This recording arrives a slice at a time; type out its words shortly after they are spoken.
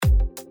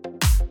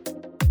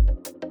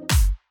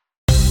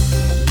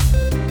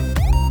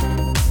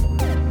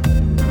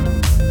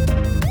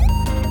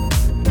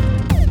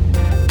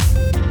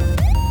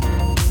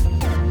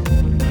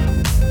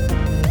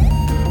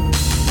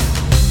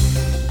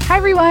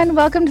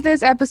everyone. Welcome to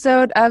this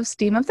episode of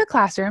Steam of the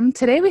Classroom.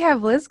 Today we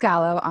have Liz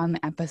Gallo on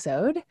the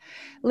episode.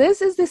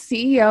 Liz is the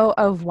CEO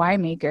of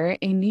WhyMaker,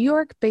 a New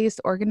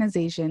York-based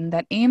organization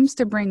that aims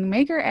to bring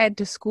Maker Ed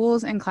to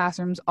schools and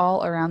classrooms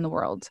all around the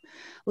world.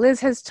 Liz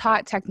has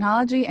taught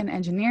technology and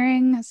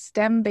engineering,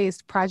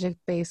 STEM-based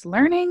project-based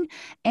learning,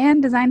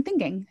 and design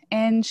thinking.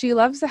 And she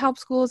loves to help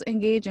schools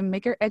engage in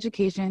maker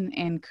education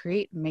and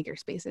create maker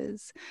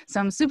spaces. So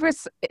I'm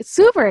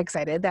super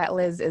excited that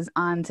Liz is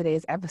on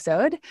today's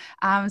episode.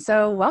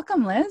 So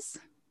welcome, Liz.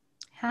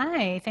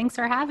 Hi, thanks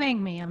for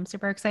having me. I'm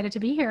super excited to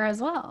be here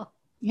as well.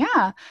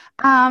 Yeah.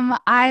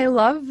 I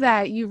love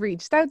that you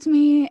reached out to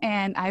me,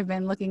 and I've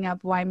been looking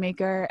up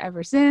WhyMaker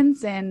ever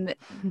since, and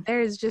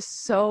there's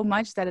just so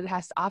much that it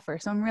has to offer.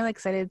 So I'm really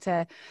excited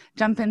to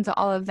jump into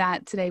all of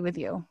that today with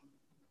you.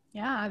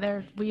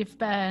 Yeah, we've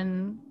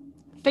been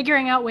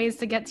figuring out ways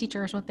to get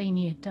teachers what they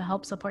need to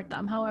help support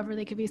them, however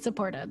they could be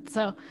supported.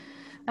 So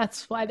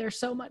that's why there's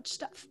so much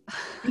stuff.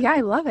 Yeah,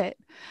 I love it.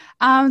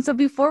 So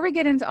before we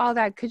get into all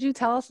that, could you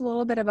tell us a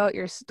little bit about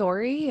your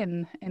story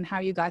and how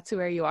you got to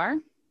where you are?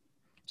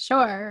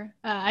 Sure.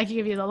 I can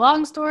give you the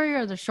long story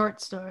or the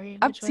short story.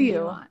 Up Which to one you. Do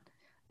you want?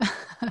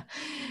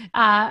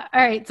 All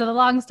right. So the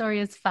long story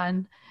is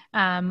fun.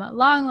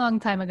 Long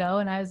time ago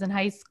when I was in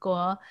high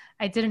school,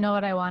 I didn't know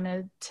what I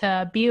wanted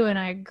to be when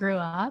I grew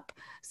up.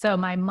 So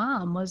my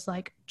mom was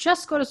like,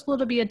 just go to school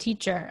to be a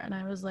teacher. And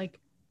I was like,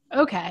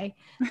 okay,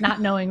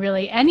 not knowing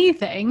really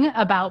anything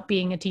about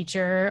being a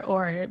teacher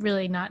or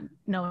really not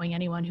knowing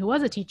anyone who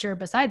was a teacher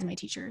besides my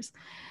teachers.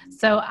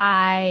 So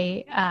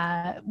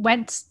I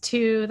went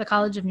to the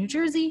College of New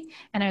Jersey,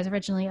 and I was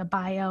originally a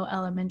bio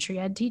elementary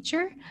ed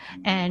teacher,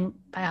 and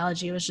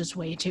biology was just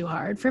way too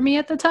hard for me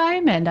at the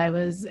time. And I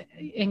was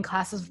in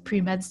classes of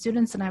pre-med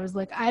students, and I was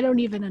like, I don't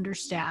even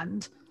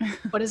understand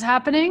what is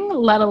happening,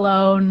 let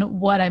alone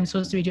what I'm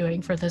supposed to be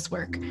doing for this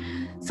work.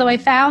 So I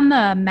found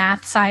the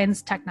math,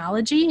 science,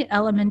 technology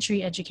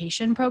elementary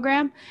education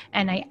program,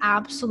 and I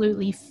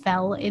absolutely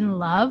fell in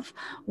love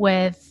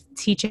with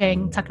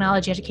teaching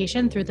technology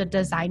education through the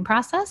design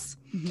process.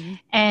 Mm-hmm.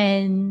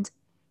 And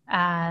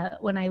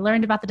when I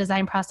learned about the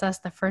design process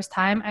the first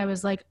time, I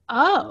was like,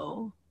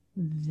 oh,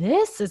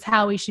 this is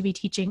how we should be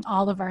teaching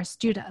all of our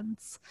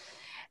students.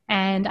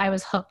 And I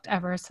was hooked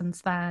ever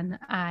since then.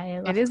 I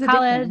left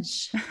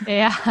college.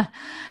 Yeah,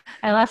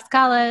 I left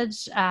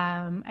college.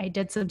 I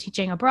did some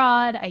teaching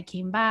abroad. I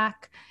came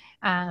back.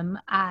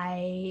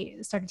 I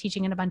started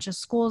teaching in a bunch of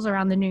schools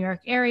around the New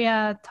York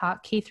area,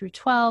 taught K through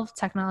 12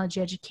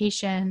 technology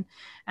education,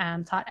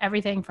 taught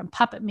everything from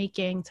puppet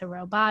making to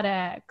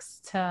robotics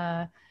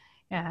to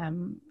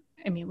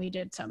we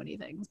did so many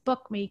things,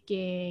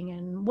 bookmaking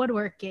and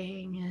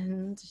woodworking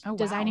and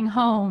designing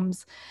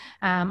homes,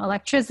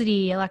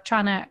 electricity,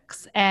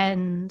 electronics.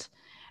 And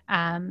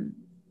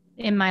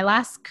in my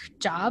last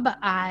job,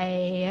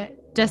 I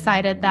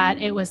decided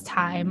that it was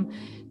time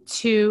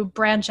to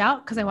branch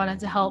out because I wanted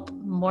to help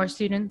more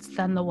students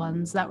than the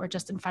ones that were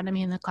just in front of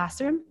me in the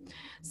classroom.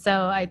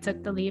 So I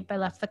took the leap. I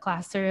left the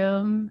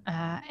classroom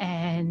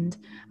and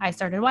I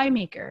started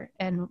WhyMaker.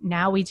 And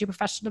now we do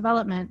professional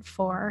development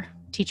for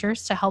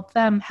teachers to help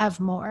them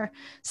have more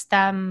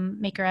STEM,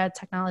 Maker Ed,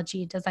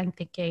 technology, design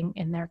thinking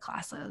in their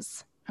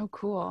classes. Oh,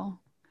 cool.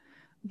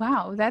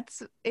 Wow.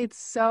 It's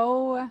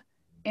so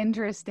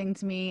interesting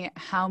to me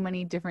how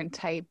many different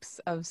types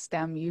of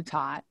STEM you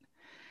taught.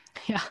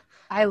 Yeah.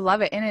 I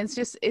love it. And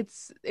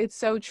it's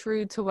so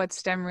true to what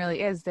STEM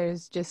really is.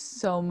 There's just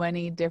so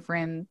many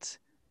different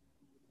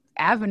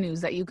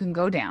avenues that you can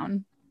go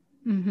down.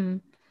 Mm-hmm.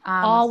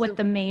 All with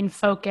the main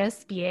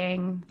focus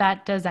being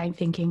that design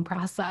thinking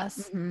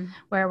process, mm-hmm.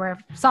 where we're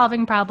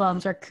solving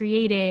problems, we're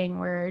creating,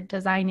 we're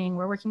designing,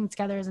 we're working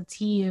together as a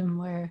team,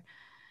 we're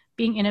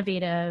being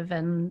innovative.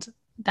 And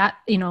that,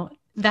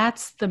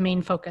 that's the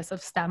main focus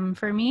of STEM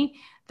for me.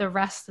 The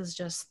rest is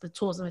just the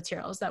tools and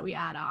materials that we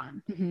add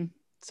on. Mm-hmm.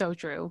 So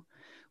true.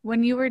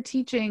 When you were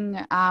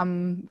teaching,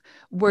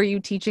 were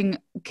you teaching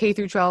K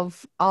through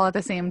 12 all at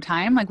the same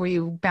time? Like, were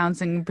you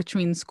bouncing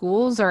between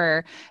schools,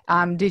 or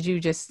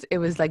it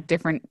was like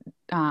different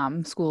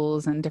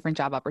schools and different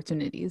job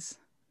opportunities?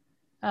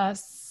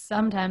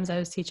 Sometimes I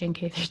was teaching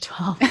K through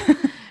 12.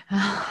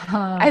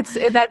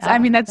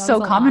 That's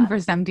so common for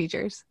STEM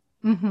teachers.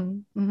 Mm-hmm,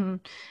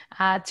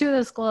 mm-hmm. Two of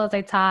the schools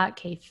I taught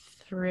K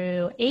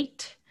through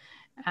 8.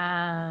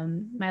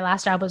 My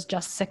last job was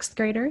just 6th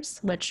graders,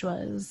 which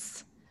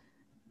was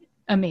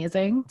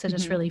amazing to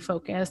just really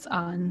focus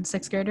on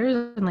 6th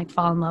graders and like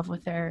fall in love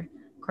with their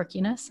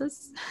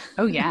quirkinesses.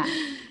 Oh yeah.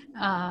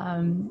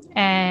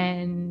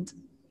 And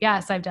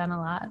yes, I've done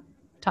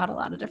taught a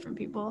lot of different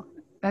people.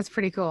 That's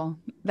pretty cool.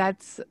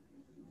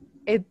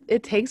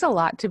 It takes a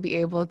lot to be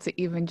able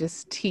to even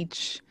just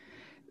teach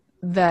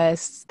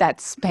that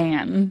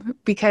span,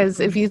 because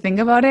if you think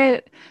about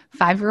it,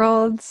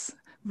 5-year-olds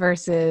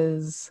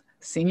versus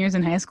seniors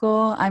in high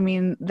school, I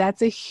mean,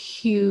 that's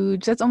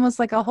almost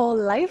like a whole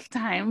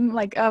lifetime,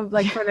 like of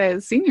like for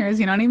the seniors,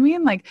 you know what I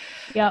mean? Like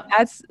Yep.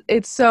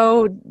 it's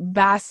so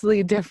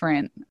vastly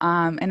different.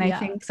 And I Yeah.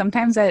 think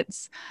sometimes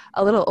it's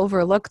a little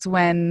overlooked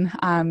when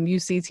you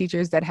see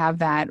teachers that have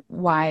that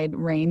wide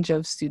range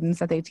of students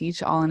that they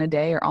teach all in a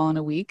day or all in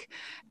a week.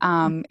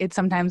 It's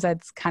sometimes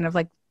that's kind of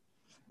like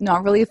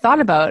not really thought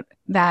about,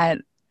 that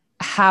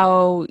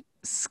how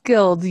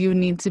skilled you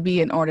need to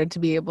be in order to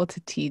be able to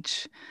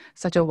teach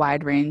such a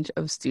wide range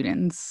of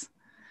students.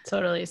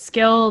 Totally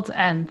skilled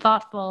and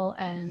thoughtful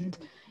and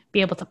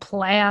be able to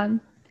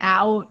plan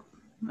out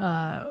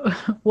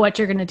what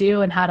you're going to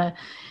do and how to,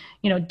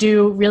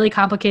 do really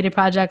complicated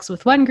projects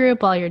with one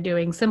group while you're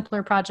doing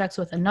simpler projects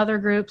with another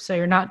group. So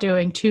you're not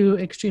doing two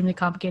extremely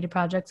complicated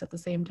projects at the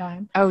same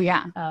time. Oh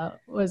yeah.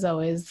 Was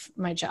always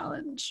my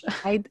challenge.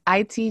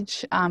 I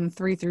teach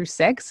 3 through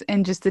 6,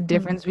 and just the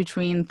difference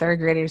between third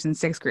graders and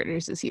sixth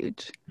graders is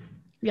huge.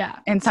 Yeah.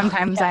 And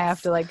sometimes Yes. I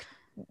have to like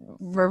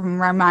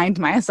remind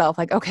myself,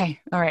 like,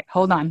 okay, all right,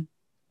 hold on.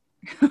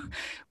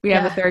 We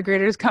have the third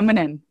graders coming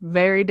in,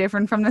 very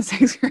different from the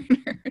sixth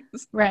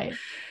graders. Right.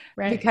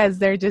 Because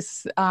they're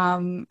just, just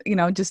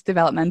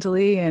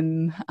developmentally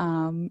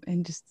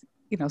and just,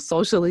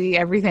 socially,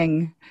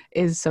 everything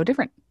is so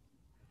different,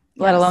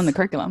 let alone the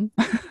curriculum.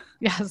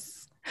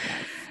 Yes.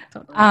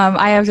 Totally.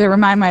 I have to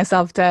remind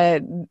myself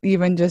to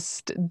even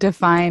just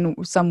define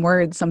some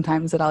words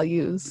sometimes that I'll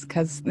use,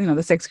 because,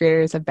 the sixth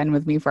graders have been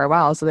with me for a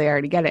while, so they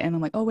already get it. And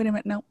I'm like, oh, wait a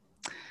minute, no,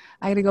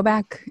 I got to go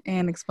back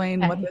and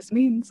explain what this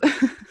means.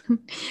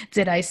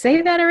 Did I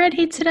say that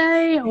already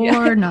today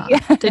or not?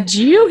 Yeah. Did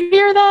you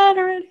hear that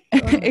already?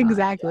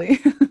 Exactly.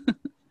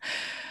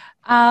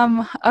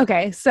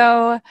 Okay.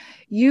 So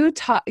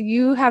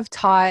you have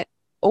taught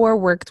or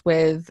worked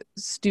with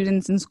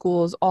students in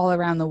schools all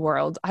around the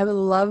world. I would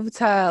love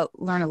to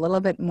learn a little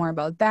bit more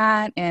about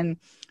that, and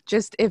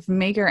just if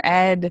Maker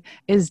Ed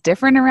is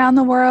different around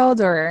the world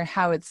or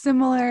how it's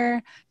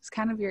similar, just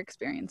kind of your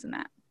experience in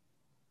that.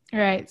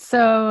 Right.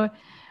 So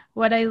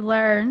what I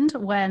learned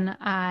when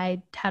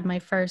I had my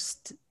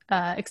first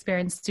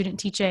experience student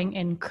teaching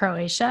in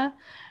Croatia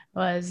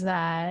was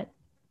that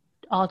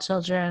all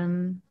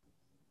children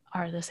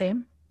are the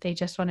same. They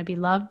just want to be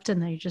loved,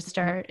 and they just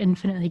are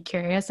infinitely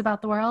curious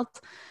about the world,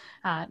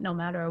 no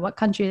matter what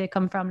country they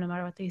come from, no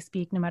matter what they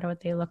speak, no matter what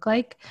they look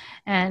like.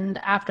 And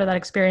after that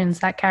experience,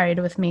 that carried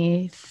with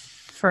me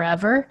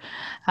forever.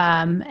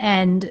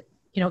 And,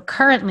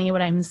 currently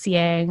what I'm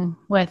seeing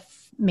with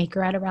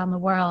Maker Ed around the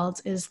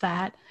world is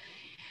that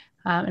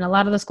in a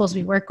lot of the schools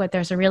we work with,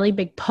 there's a really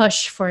big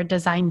push for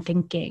design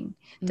thinking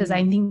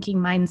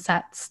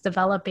mindsets,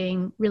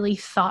 developing really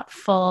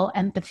thoughtful,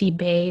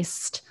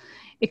 empathy-based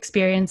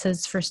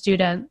experiences for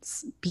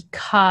students,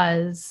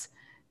 because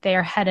they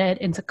are headed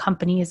into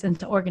companies,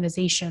 into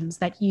organizations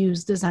that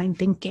use design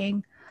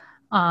thinking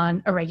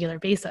on a regular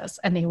basis,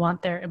 and they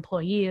want their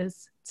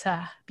employees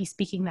to be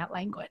speaking that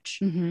language.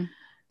 Mm-hmm.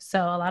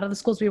 So a lot of the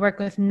schools we work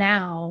with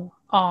now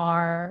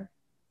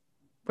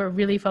we're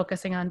really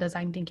focusing on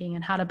design thinking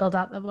and how to build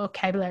out the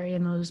vocabulary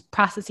and those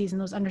processes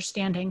and those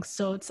understandings,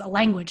 so it's a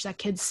language that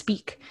kids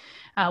speak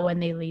when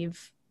they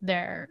leave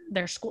their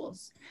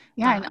schools.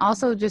 Yeah, and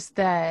also just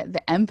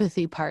the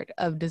empathy part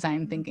of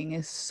design thinking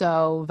is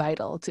so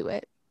vital to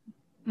it.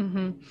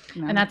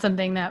 Mm-hmm. And that's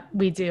something that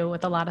we do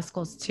with a lot of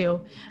schools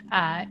too,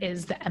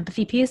 is the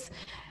empathy piece.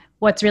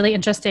 What's really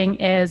interesting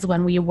is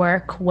when we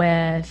work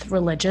with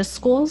religious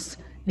schools,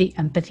 the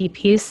empathy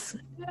piece,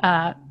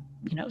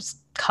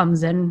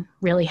 comes in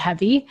really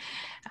heavy.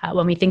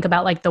 When we think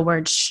about like the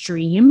word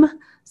stream,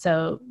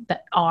 so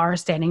that R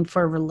standing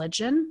for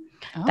religion,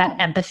 that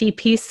empathy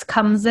piece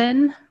comes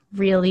in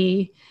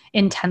really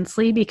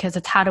intensely, because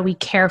it's how do we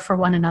care for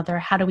one another?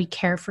 How do we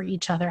care for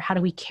each other? How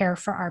do we care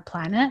for our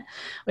planet?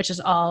 Which is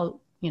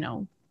all,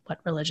 what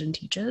religion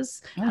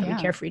teaches. How do we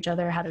care for each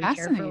other? How do we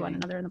care for one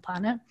another and the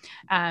planet?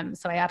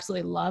 So I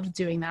absolutely love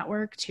doing that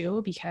work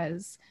too,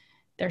 because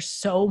there's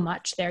so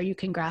much there you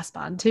can grasp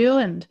onto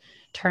and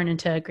turn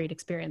into great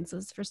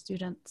experiences for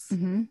students.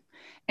 Mm-hmm.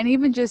 And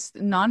even just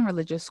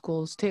non-religious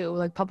schools too,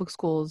 like public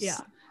schools,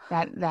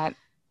 that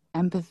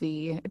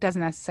empathy, it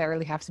doesn't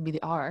necessarily have to be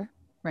the R,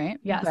 right?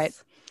 Yes. But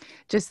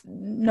just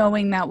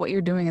knowing that what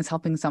you're doing is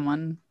helping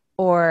someone,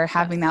 or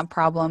having that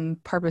problem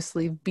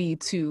purposely be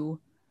to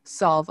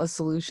solve a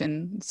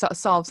solution,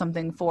 solve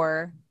something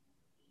for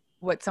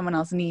what someone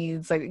else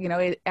needs. Like,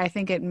 I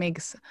think it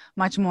makes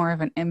much more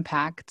of an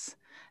impact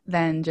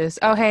than just,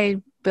 oh,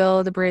 hey,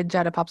 build a bridge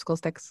out of popsicle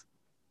sticks.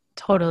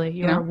 Totally.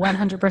 You are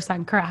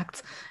 100%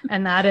 correct.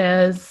 And that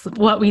is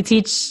what we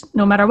teach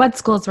no matter what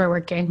schools we're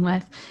working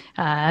with,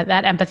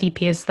 that empathy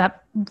piece,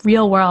 that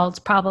real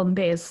world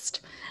problem-based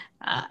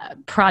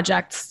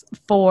projects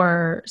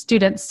for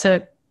students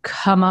to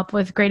come up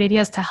with great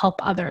ideas to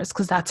help others,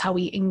 because that's how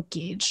we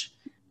engage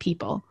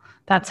people.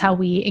 That's how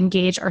we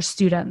engage our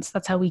students.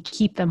 That's how we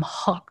keep them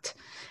hooked.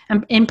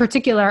 And in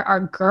particular, our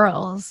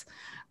girls.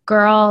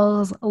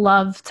 Girls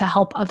love to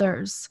help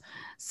others.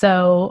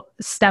 So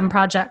STEM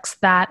projects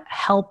that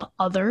help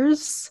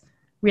others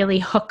really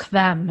hook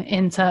them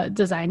into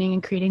designing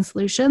and creating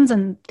solutions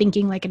and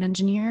thinking like an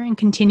engineer and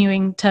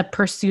continuing to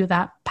pursue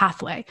that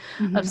pathway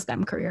of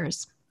STEM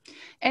careers.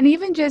 And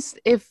even just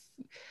if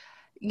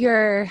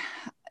you're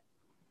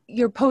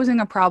posing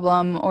a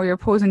problem or you're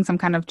posing some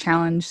kind of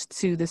challenge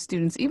to the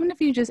students, even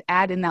if you just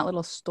add in that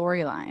little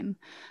storyline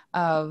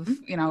of,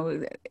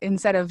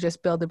 instead of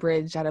just build a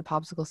bridge out of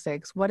popsicle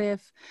sticks, what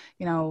if,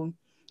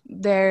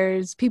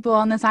 there's people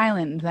on this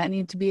island that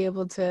need to be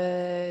able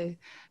to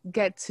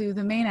get to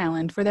the main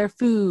island for their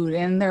food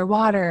and their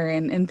water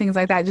and things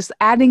like that. Just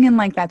adding in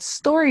like that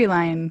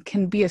storyline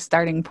can be a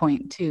starting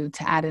point too,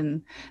 to add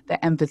in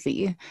the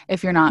empathy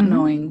if you're not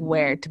knowing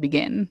where to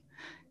begin.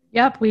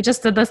 Yep. We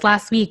just did this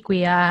last week.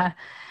 We,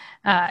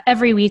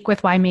 every week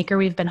with WhyMaker,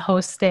 we've been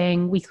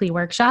hosting weekly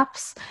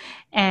workshops.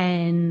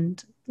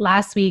 And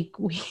last week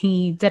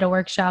we did a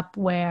workshop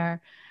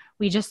where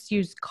we just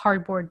used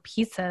cardboard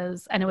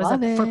pieces, and it was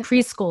for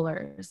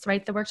preschoolers,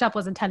 right? The workshop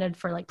was intended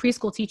for like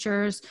preschool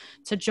teachers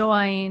to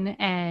join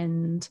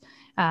and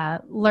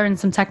learn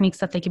some techniques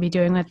that they could be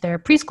doing with their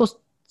preschool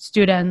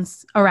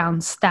students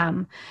around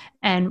STEM.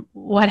 And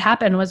what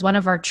happened was one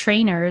of our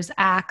trainers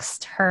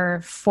asked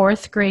her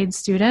 4th grade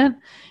student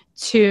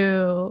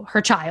her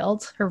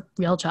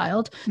real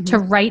child, to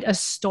write a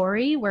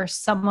story where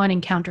someone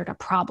encountered a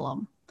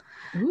problem.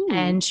 Ooh.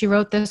 And she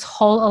wrote this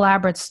whole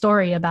elaborate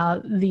story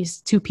about these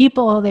 2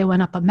 people. They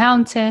went up a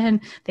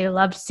mountain. They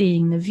loved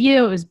seeing the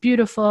view. It was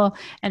beautiful.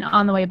 And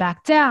on the way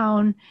back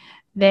down,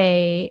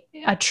 a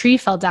tree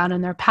fell down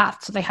in their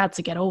path, so they had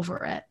to get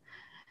over it.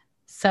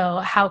 So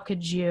how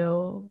could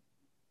you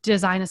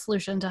design a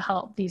solution to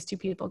help these 2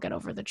 people get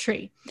over the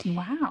tree?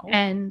 Wow.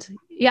 And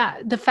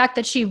yeah, the fact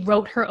that she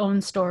wrote her own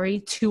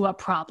story to a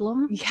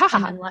problem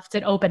and then left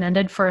it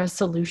open-ended for a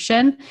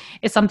solution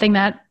is something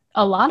that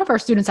a lot of our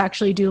students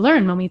actually do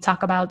learn when we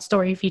talk about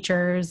story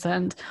features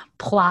and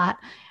plot.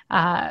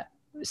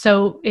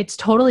 So it's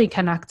totally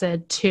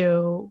connected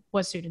to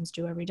what students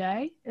do every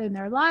day in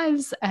their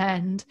lives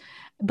and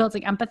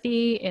building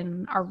empathy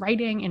in our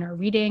writing, in our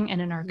reading, and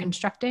in our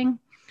constructing.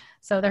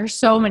 So there's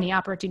so many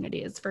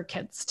opportunities for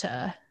kids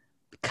to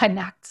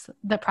connect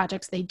the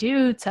projects they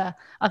do to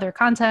other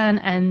content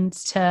and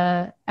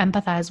to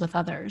empathize with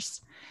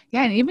others.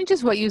 Yeah. And even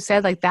just what you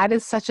said, like that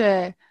is such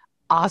a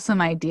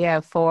awesome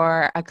idea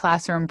for a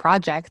classroom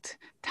project,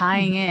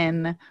 tying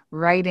in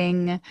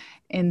writing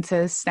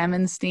into STEM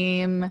and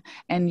STEAM.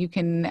 And you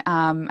can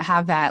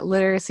have that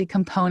literacy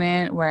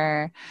component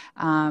where,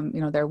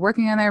 they're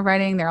working on their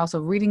writing. They're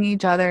also reading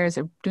each other's,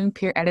 they're doing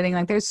peer editing.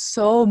 Like there's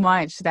so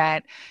much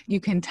that you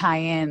can tie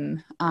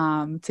in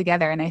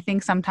together. And I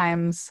think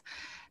sometimes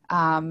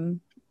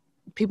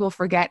people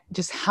forget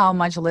just how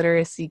much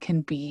literacy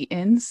can be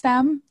in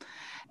STEM.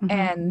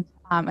 And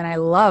I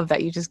love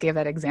that you just gave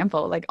that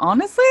example. Like,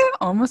 honestly, it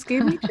almost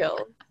gave me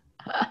chills.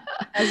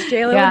 As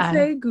J-Lo would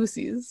say,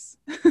 goosies.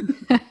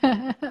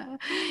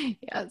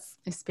 Yes,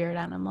 a spirit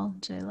animal,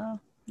 J-Lo.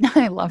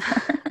 I love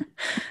her.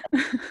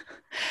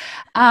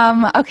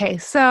 Okay,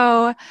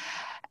 so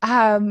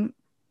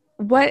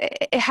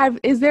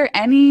is there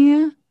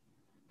any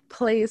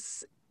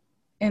place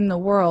in the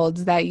world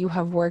that you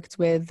have worked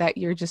with that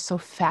you're just so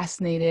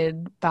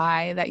fascinated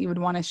by that you would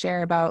want to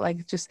share about,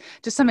 like just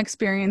some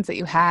experience that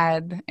you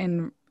had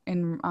in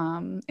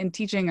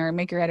teaching or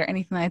Maker Ed or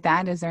anything like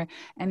that? Is there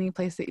any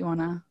place that you want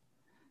to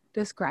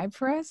describe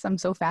for us? I'm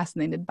so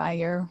fascinated by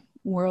your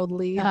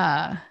worldly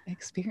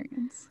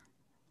experience.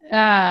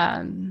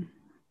 That's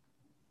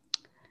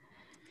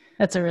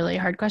a really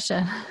hard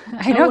question.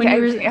 I know.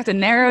 You have to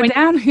narrow it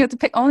down. You have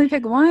to only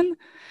pick one.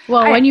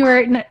 Well, when you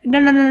were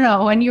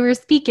no. When you were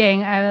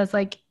speaking, I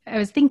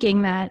was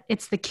thinking that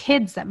it's the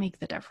kids that make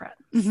the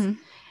difference.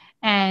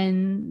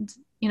 And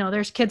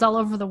there's kids all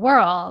over the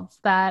world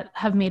that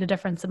have made a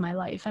difference in my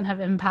life and have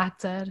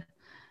impacted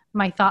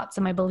my thoughts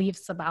and my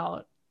beliefs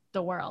about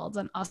the world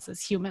and us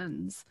as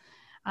humans.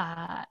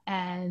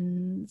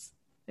 And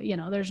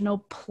there's no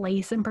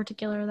place in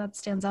particular that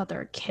stands out.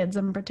 There are kids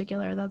in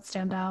particular that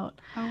stand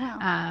out. Oh,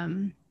 wow.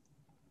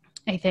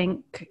 I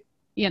think,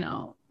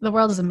 the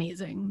world is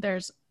amazing.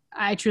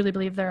 I truly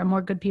believe there are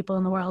more good people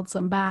in the world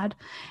than bad.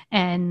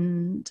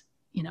 And,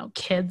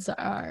 kids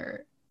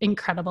are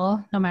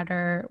incredible, no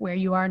matter where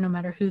you are, no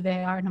matter who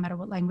they are, no matter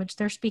what language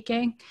they're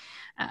speaking.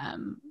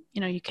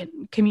 You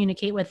can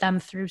communicate with them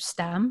through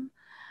STEM,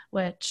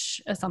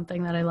 which is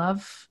something that I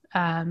love.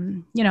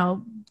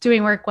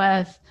 Doing work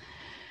with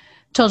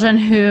children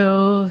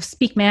who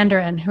speak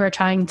Mandarin, who are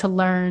trying to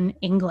learn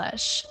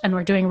English, and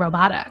we're doing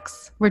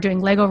robotics. We're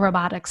doing Lego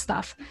robotics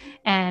stuff.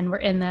 And we're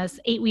in this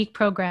 8-week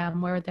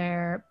program where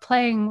they're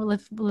playing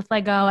with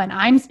Lego, and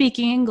I'm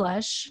speaking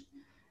English,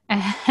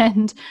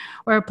 and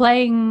we're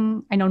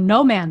playing, I know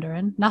no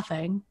Mandarin,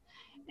 nothing.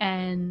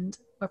 And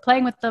we're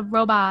playing with the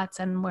robots,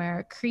 and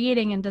we're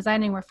creating and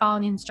designing, we're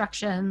following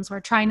instructions, we're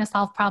trying to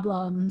solve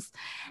problems.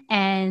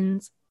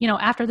 And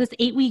after this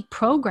 8-week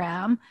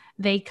program,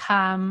 they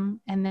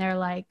come and they're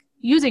like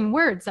using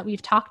words that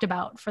we've talked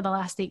about for the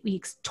last 8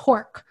 weeks: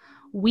 torque,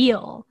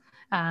 wheel,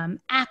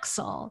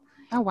 axle.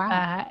 Oh,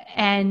 wow.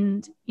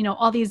 And,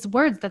 all these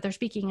words that they're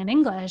speaking in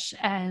English,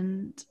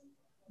 and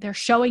they're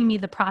showing me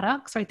the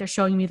products, right? They're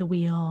showing me the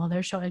wheel,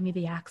 they're showing me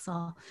the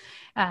axle.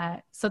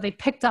 So they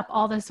picked up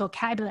all this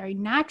vocabulary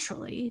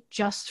naturally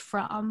just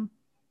from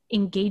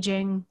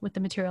engaging with the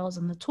materials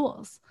and the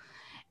tools.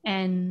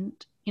 And,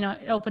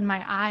 it opened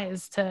my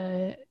eyes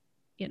to,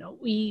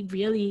 we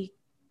really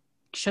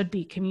should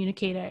be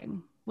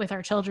communicating with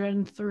our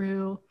children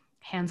through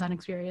hands-on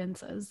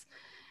experiences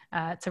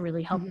to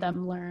really help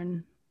them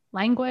learn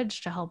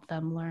language, to help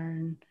them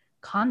learn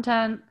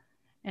content.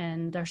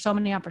 And there's so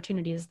many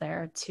opportunities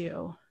there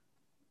to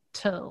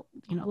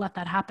let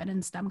that happen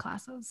in STEM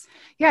classes.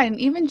 Yeah, and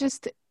even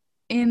just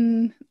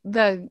in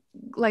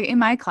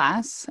my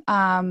class,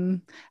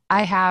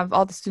 I have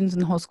all the students in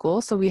the whole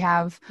school, so we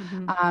have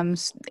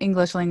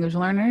English language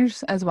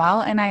learners as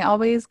well, and I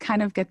always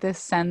kind of get this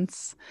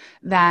sense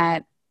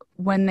that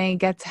when they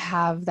get to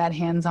have that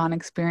hands-on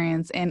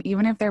experience, and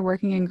even if they're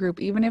working in group,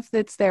 even if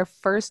it's their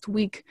first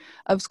week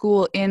of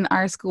school in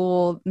our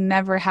school,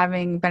 never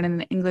having been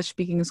in an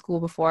English-speaking school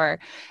before,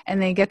 and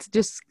they get to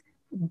just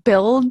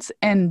build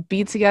and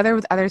be together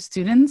with other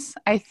students,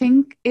 I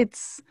think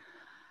it's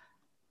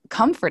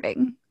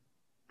comforting.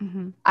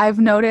 I've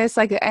noticed,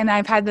 and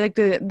I've had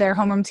their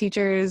homeroom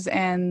teachers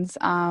and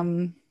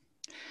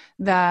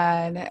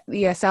the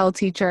ESL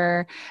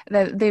teacher,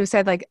 that they've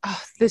said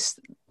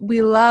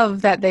we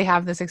love that they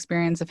have this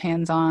experience of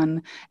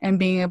hands-on and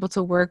being able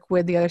to work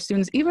with the other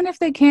students, even if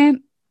they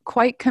can't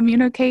quite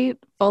communicate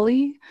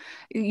fully.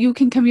 You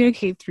can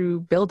communicate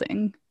through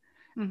building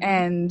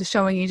and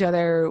showing each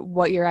other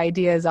what your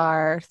ideas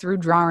are through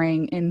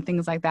drawing and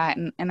things like that.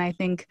 And I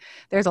think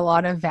there's a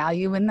lot of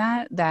value in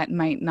that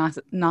might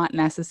not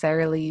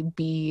necessarily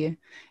be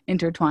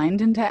intertwined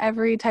into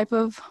every type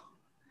of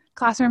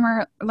classroom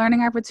or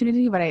learning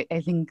opportunity, but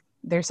I think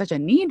there's such a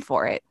need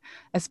for it,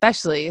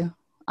 especially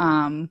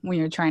when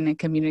you're trying to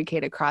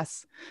communicate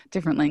across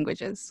different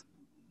languages.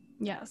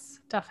 Yes,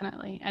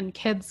 definitely. And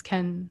kids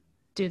can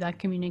do that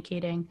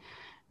communicating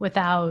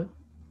without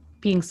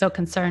being so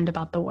concerned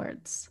about the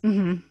words.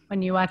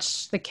 When you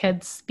watch the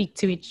kids speak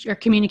to or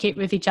communicate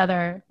with each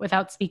other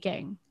without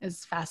speaking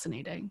is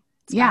fascinating.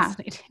 It's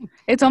fascinating.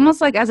 It's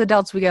almost like as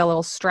adults, we get a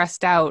little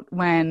stressed out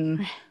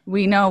when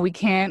we know we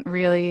can't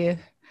really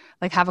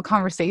have a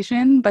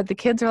conversation, but the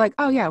kids are like,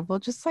 oh yeah, we'll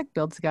just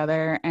build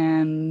together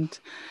and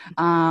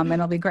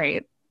it'll be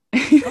great.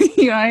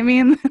 You know what I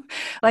mean?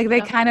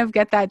 They kind of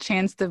get that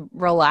chance to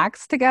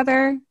relax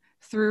together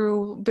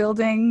through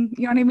building,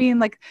 you know what I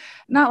mean?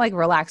 Not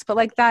relax,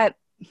 but that.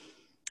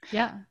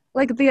 Yeah.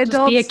 The adults.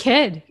 Just be a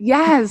kid.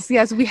 Yes.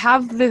 We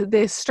have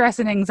the stress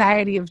and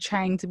anxiety of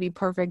trying to be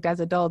perfect as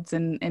adults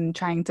and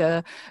trying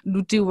to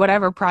do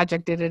whatever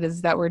project it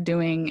is that we're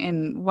doing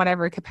in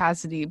whatever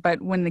capacity.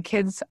 But when the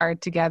kids are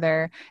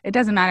together, it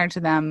doesn't matter to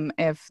them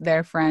if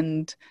their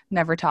friend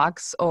never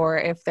talks, or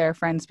if their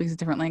friend speaks a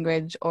different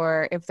language,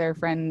 or if their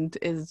friend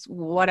is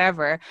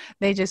whatever.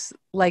 They just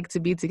like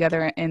to be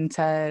together and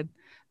to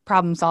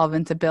problem solve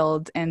and to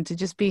build and to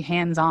just be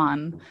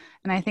hands-on.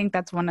 And I think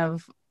that's one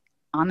of,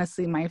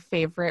 honestly, my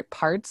favorite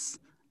parts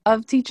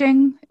of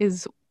teaching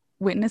is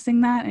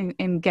witnessing that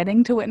and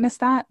getting to witness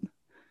that.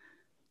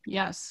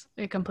 Yes,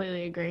 I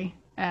completely agree.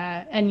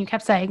 And you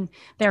kept saying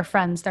they're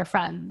friends.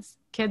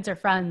 Kids are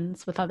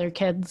friends with other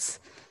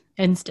kids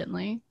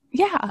instantly.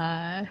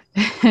 Yeah.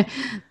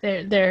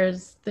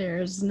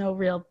 There's no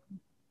real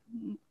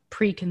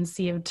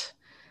preconceived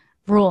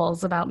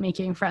rules about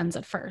making friends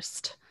at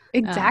first.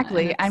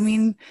 Exactly. I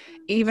mean,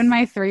 even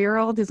my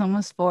 3-year-old is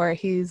almost 4.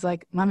 He's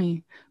like,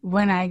 Mommy,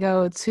 when I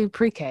go to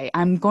pre-K,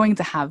 I'm going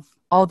to have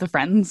all the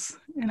friends.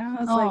 And I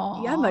was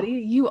like, yeah, buddy,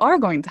 you are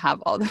going to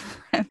have all the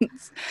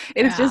friends.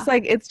 It's just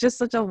it's just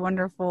such a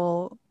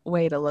wonderful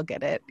way to look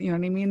at it. You know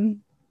what I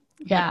mean?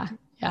 Yeah.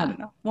 I don't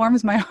know.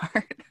 Warms my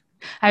heart.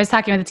 I was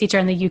talking with a teacher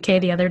in the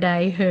UK the other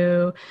day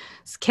whose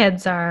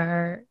kids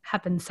have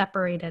been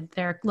separated.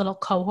 Their little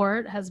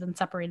cohort has been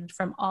separated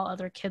from all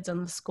other kids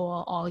in the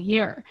school all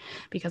year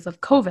because of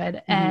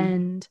COVID.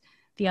 And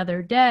the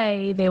other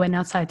day they went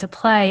outside to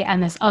play,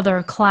 and this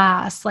other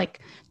class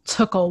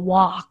took a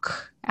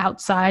walk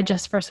outside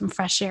just for some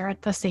fresh air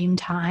at the same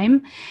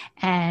time.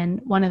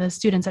 And one of the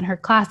students in her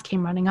class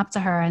came running up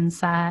to her and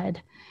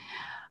said,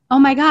 oh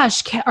my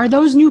gosh, are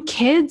those new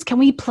kids? Can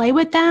we play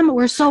with them?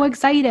 We're so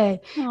excited.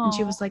 Aww. And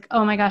she was like,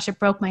 oh my gosh, it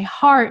broke my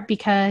heart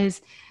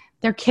because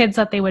they're kids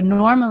that they would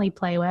normally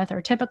play with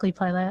or typically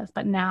play with,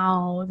 but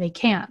now they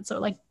can't.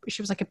 So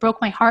she was like, it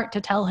broke my heart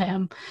to tell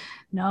him,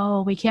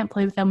 no, we can't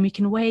play with them. We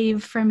can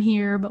wave from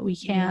here, but we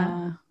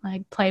can't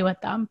play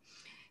with them.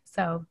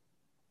 So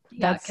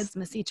kids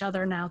miss each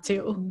other now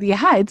too.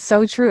 Yeah, it's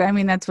so true. I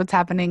mean, that's what's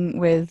happening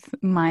with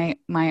my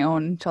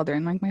own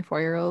children, my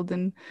 4-year-old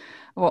and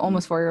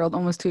almost 4-year-old,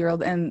 almost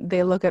 2-year-old, and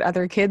they look at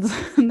other kids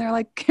and they're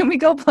like, can we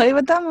go play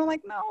with them? I'm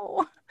like,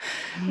 no,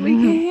 we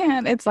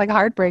can't. It's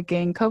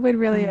heartbreaking. COVID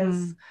really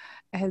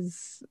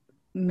has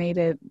made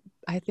it,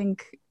 I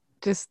think,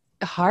 just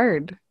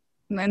hard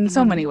in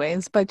so many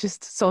ways, but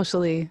just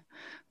socially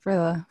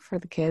for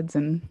the kids.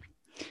 And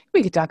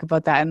We could talk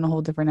about that in a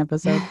whole different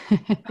episode.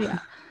 Yeah.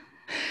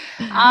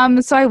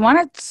 So I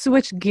want to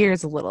switch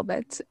gears a little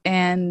bit,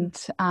 and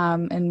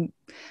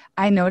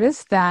I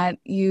noticed that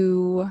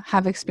you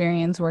have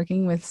experience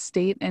working with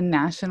state and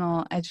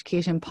national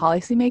education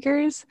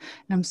policymakers,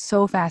 and I'm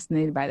so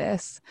fascinated by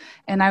this.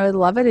 And I would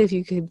love it if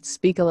you could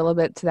speak a little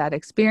bit to that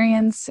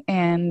experience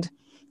and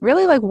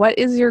really like what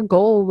is your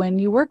goal when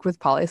you work with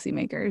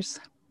policymakers?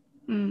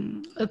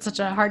 It's such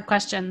a hard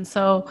question.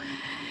 So,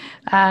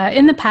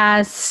 in the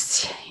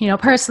past,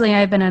 personally,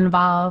 I've been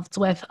involved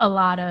with a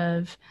lot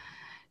of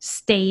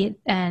state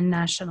and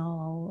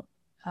national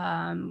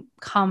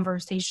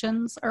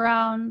conversations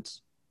around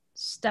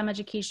STEM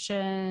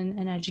education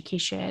and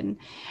education,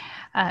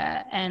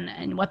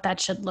 and what that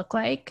should look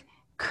like.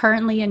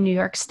 Currently in New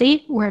York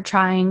State, we're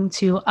trying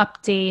to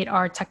update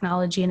our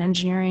technology and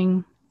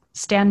engineering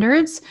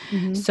standards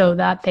so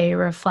that they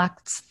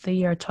reflect the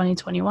year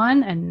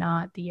 2021 and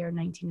not the year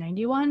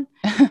 1991.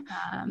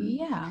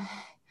 Yeah.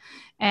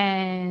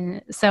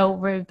 And so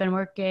we've been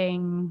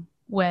working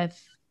with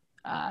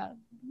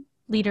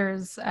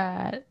leaders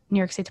at New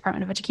York State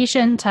Department of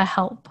Education to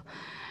help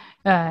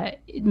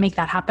make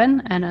that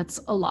happen. And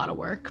it's a lot of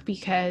work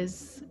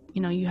because,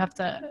 you have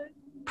to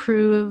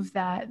prove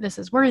that this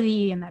is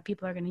worthy and that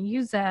people are going to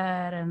use it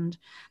and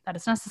that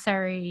it's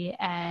necessary.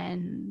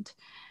 And,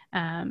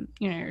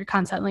 you're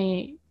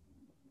constantly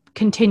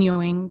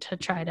continuing to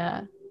try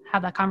to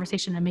have that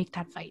conversation and make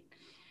that fight.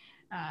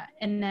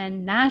 And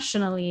then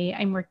nationally,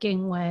 I'm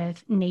working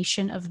with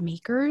Nation of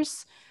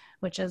Makers,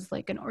 which is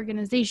like an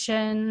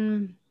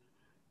organization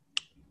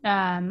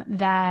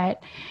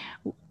that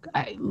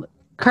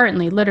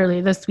currently,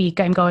 literally this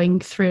week, I'm going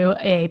through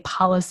a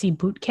policy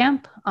boot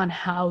camp on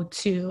how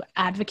to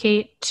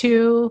advocate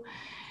to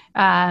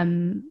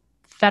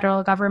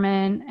federal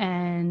government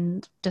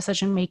and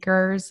decision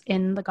makers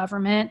in the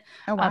government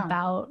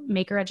about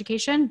maker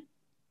education.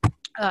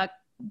 Last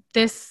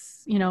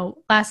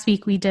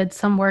week we did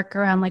some work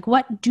around like,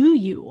 what do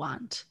you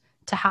want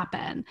to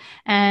happen?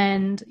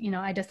 And,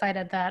 I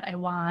decided that I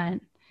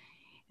want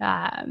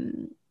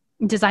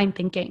design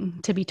thinking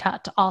to be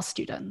taught to all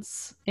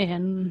students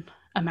in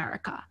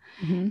America.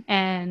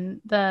 And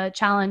the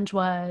challenge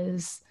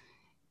was,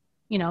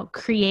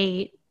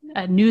 create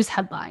a news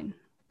headline.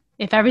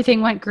 If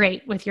everything went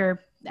great with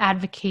your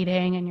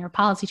advocating and your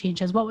policy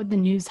changes, what would the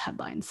news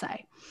headline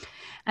say?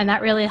 And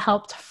that really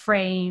helped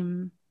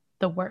frame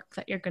the work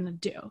that you're going to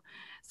do.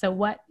 So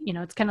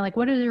it's kind of like,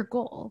 what is your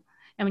goal?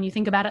 And when you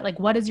think about it, like,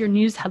 what is your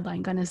news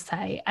headline going to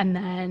say? And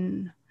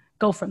then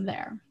go from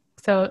there.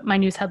 So my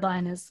news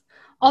headline is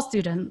all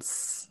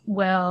students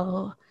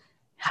will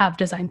have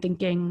design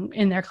thinking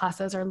in their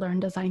classes or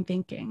learn design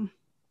thinking.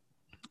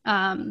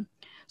 So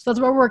that's what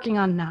we're working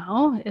on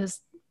now, is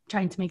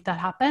trying to make that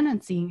happen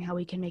and seeing how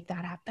we can make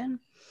that happen.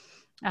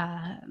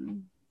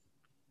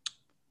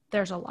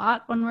 There's a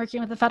lot when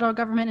working with the federal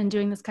government and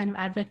doing this kind of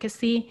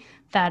advocacy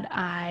that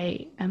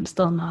I am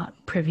still not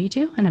privy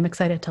to, and I'm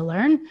excited to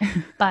learn.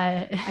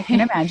 But I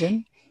can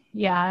imagine.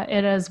 Yeah,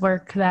 it is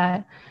work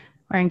that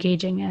we're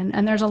engaging in.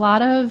 And there's a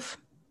lot of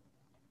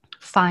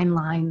fine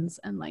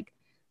lines and like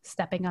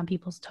stepping on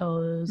people's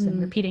toes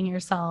and repeating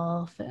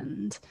yourself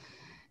and,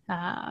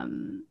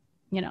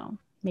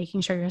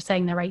 making sure you're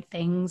saying the right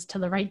things to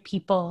the right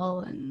people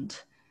and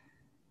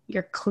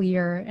you're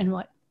clear in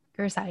what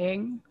you're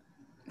saying.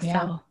 Yeah.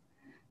 So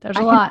there's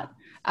a lot.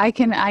 I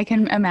can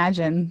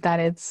imagine that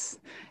it's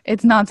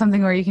not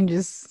something where you can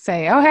just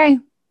say, oh, hey,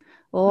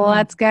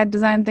 let's get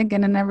design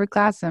thinking in every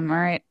classroom. All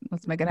right,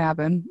 let's make it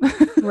happen.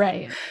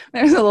 Right.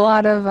 There's a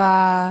lot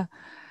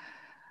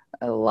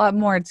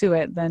more to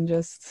it than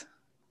just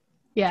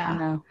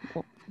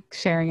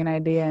sharing an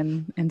idea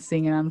and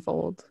seeing it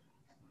unfold.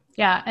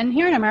 Yeah. And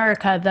here in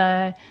America,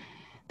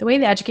 the way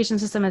the education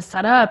system is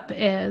set up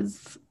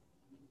is,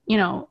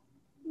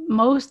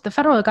 the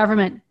federal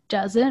government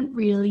doesn't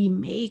really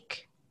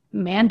make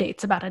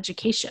mandates about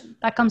education.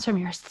 That comes from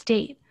your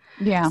state.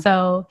 Yeah.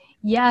 So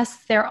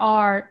yes, there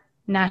are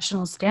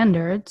national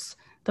standards.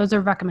 Those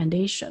are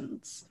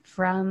recommendations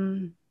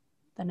from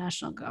the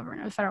national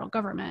government or the federal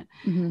government.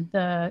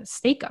 The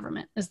state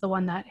government is the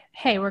one that,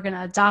 hey, we're going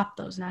to adopt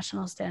those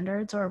national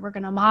standards or we're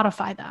going to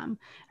modify them.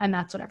 And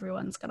that's what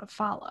everyone's going to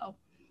follow.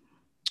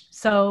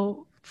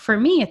 So for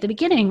me at the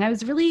beginning, I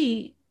was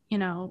really,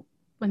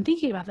 when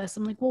thinking about this,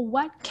 I'm like, well,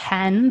 what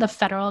can the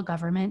federal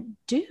government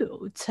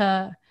do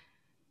to,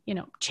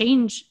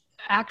 change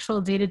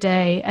actual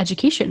day-to-day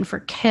education for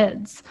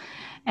kids?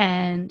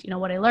 And,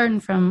 what I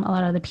learned from a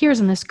lot of the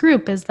peers in this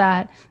group is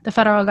that the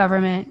federal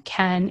government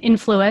can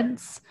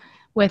influence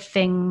with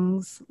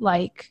things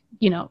like,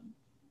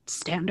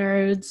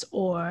 standards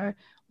or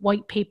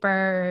white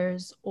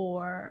papers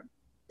or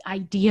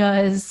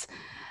ideas.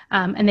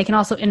 And they can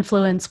also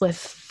influence with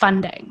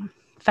funding,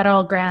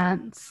 federal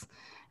grants,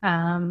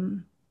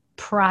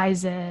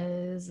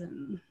 prizes,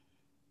 and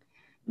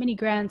mini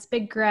grants,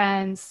 big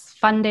grants,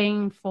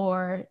 funding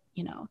for,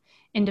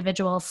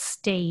 individual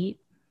state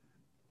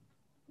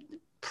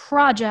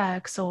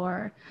projects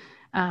or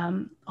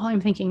All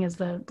I'm thinking is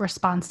the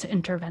response to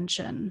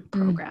intervention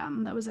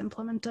program that was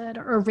implemented,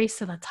 or Race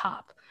to the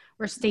Top,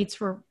 where states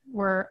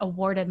were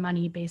awarded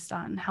money based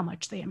on how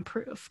much they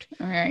improved.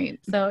 Right.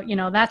 So,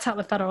 that's how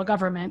the federal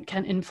government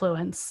can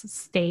influence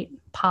state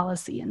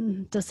policy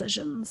and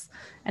decisions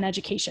and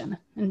education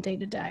in day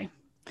to day.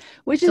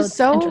 Which So is it's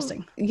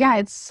interesting. yeah,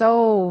 it's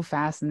so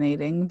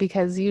fascinating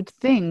because you'd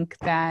think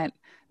that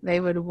they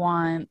would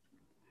want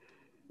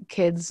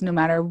kids, no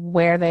matter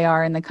where they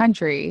are in the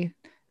country,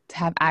 to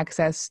have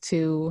access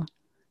to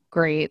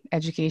great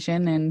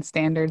education and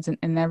standards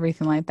and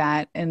everything like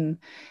that. And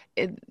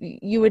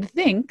you would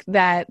think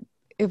that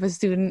if a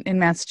student in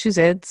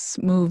Massachusetts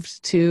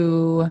moved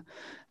to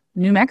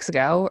New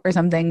Mexico or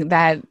something,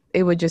 that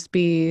it would just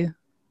be,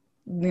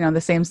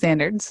 the same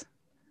standards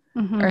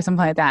or something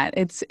like that.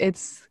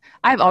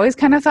 I've always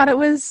kind of thought it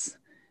was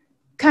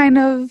kind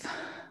of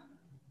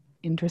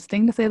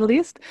interesting, to say the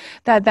least,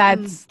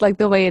 that's like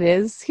the way it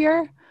is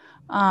here.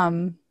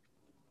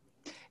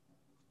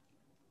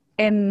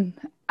 And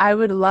I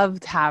would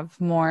love to have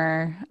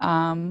more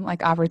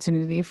like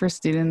opportunity for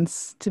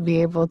students to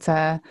be able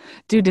to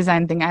do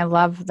design thing. I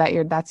love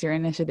that that's your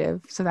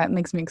initiative. So that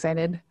makes me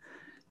excited.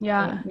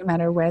 Yeah. No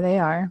matter where they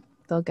are,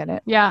 they'll get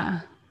it.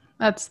 Yeah.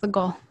 That's the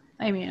goal.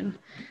 I mean,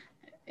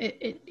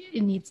 it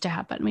needs to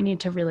happen. We need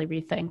to really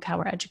rethink how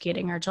we're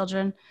educating our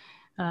children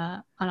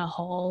on a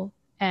whole.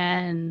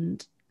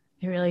 And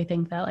I really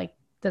think that like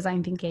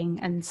design thinking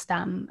and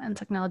STEM and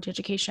technology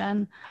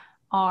education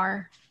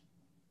are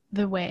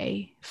the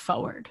way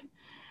forward,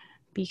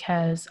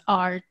 because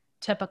our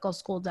typical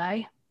school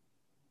day,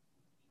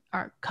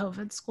 our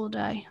COVID school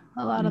day,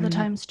 a lot of the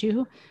times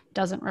too,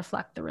 doesn't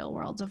reflect the real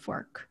world of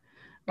work,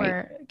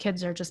 where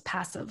kids are just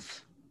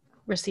passive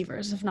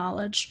receivers of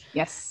knowledge.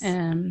 Yes.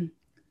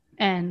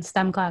 And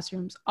STEM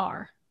classrooms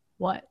are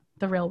what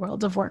the real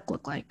world of work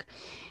look like.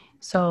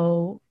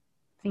 So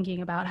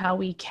thinking about how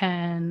we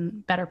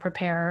can better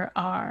prepare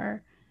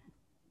our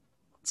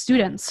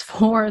students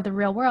for the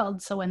real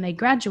world. So when they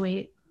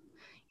graduate,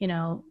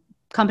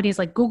 companies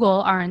like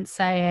Google aren't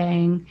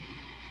saying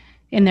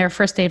in their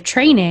first day of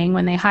training,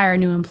 when they hire a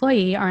new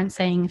employee, aren't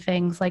saying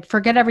things like,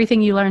 forget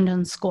everything you learned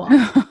in school.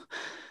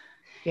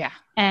 Yeah.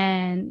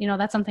 And,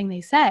 that's something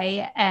they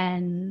say.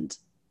 And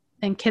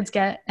then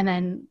and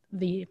then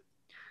the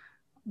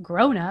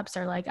grown-ups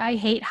are like, I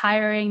hate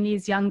hiring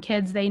these young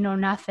kids. They know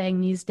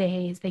nothing these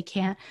days. They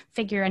can't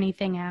figure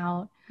anything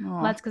out.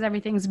 Well, that's because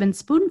everything's been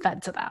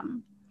spoon-fed to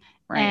them.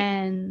 Right.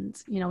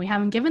 And, we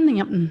haven't given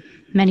them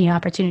many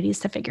opportunities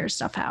to figure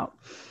stuff out.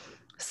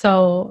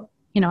 So,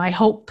 I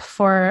hope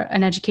for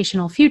an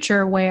educational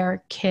future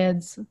where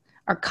kids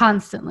are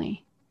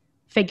constantly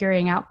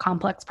figuring out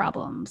complex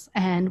problems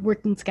and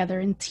working together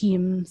in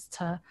teams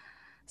to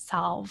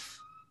solve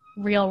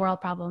real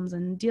world problems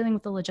and dealing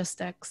with the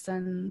logistics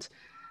and,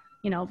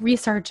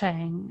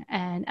 researching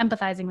and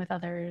empathizing with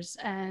others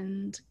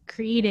and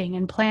creating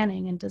and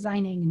planning and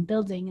designing and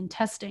building and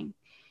testing,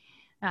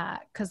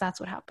 because that's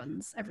what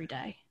happens every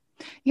day.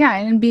 Yeah,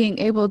 and being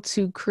able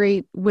to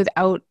create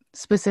without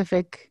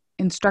specific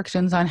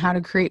instructions on how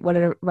to create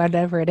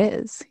whatever it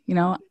is,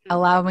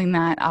 allowing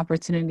that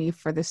opportunity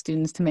for the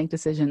students to make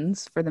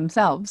decisions for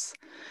themselves,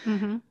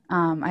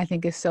 I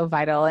think is so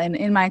vital. And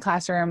in my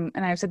classroom,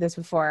 and I've said this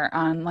before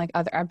on like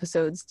other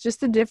episodes,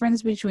 just the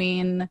difference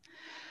between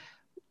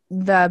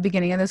the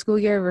beginning of the school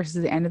year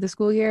versus the end of the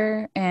school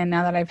year. And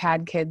now that I've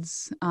had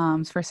kids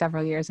for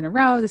several years in a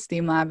row, the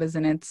STEAM lab is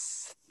in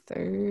its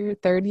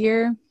third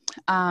year.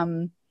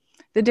 The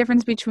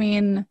difference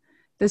between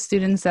the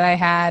students that I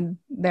had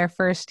their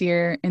first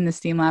year in the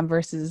STEAM lab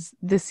versus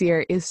this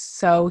year is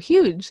so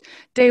huge.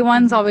 Day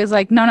one's always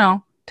like,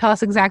 no, tell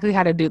us exactly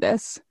how to do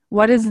this.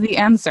 What is the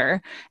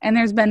answer? And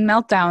there's been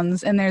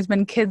meltdowns and there's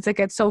been kids that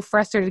get so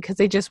frustrated because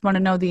they just want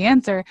to know the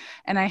answer.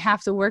 And I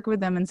have to work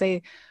with them and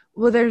say,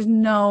 well, there's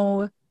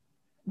no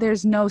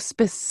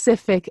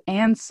specific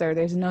answer.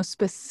 There's no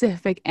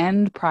specific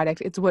end product.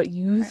 It's what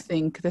you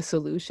think the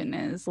solution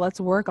is. Let's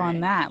work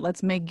on that.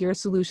 Let's make your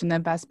solution the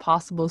best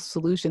possible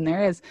solution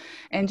there is.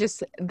 And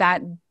just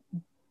that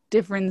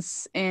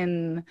difference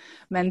in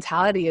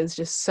mentality is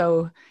just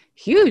so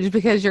huge,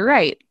 because you're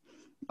right.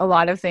 A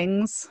lot of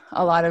things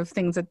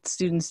that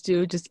students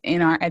do just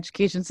in our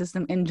education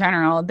system in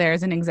general,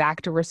 there's an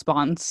exact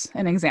response,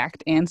 an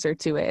exact answer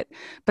to it.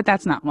 But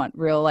that's not what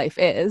real life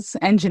is.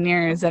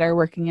 Engineers that are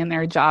working in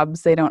their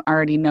jobs, they don't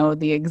already know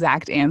the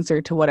exact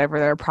answer to whatever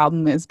their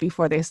problem is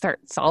before they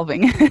start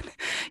solving it.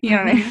 What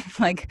I mean?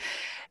 Like,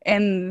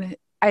 and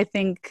I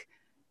think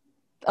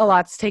a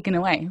lot's taken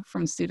away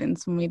from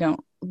students when we don't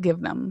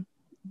give them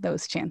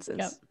those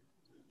chances.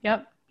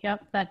 Yep.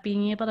 That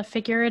being able to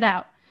figure it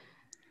out.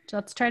 So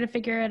let's try to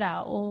figure it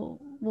out.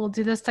 We'll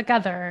do this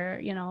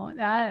together.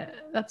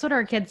 That's what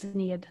our kids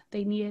need.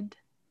 They need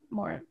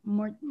more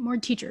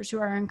teachers who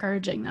are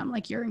encouraging them,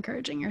 like you're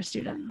encouraging your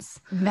students.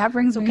 That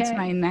brings me to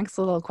my next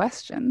little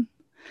question.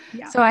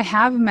 Yeah. So I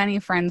have many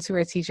friends who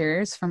are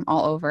teachers from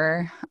all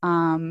over.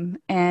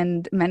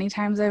 And many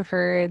times I've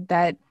heard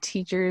that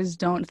teachers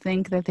don't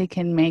think that they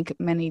can make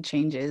many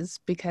changes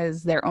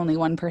because they're only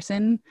one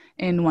person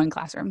in one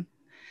classroom.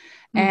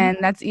 Mm-hmm. And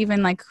that's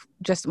even like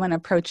just when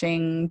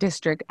approaching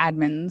district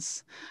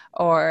admins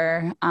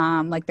or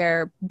like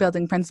their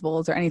building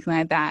principals or anything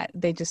like that.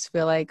 They just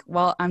feel like,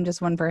 well, I'm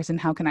just one person.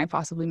 How can I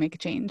possibly make a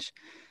change,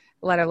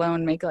 let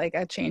alone make like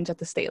a change at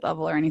the state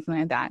level or anything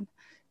like that?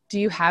 Do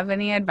you have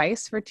any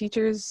advice for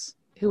teachers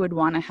who would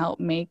want to help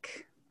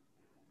make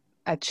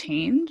a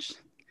change?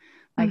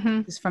 Like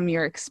Mm-hmm. just from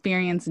your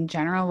experience in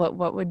general,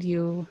 what would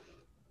you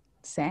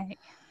say?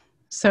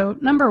 So,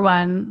 number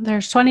one,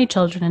 there's 20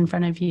 children in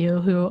front of you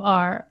who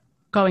are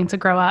going to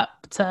grow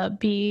up to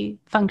be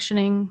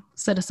functioning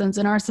citizens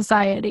in our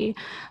society.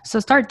 So,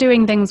 start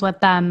doing things with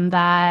them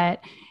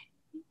that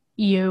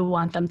you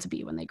want them to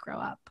be when they grow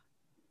up.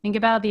 Think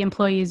about the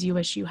employees you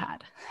wish you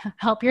had.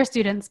 Help your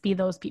students be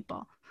those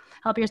people.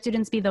 Help your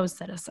students be those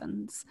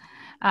citizens.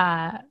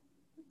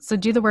 So,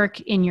 do the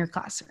work in your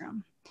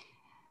classroom.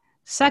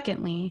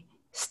 Secondly,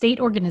 state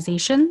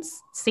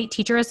organizations, state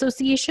teacher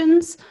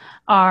associations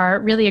are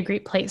really a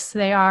great place.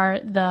 They are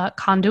the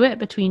conduit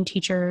between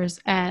teachers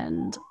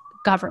and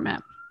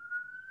government.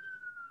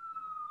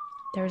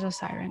 There's a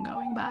siren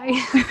going by.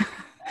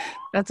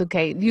 That's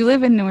okay. You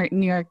live in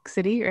New York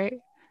City, right?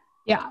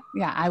 Yeah.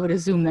 Yeah, I would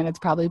assume that it's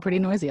probably pretty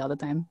noisy all the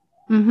time.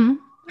 Mm-hmm.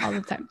 All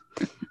the time.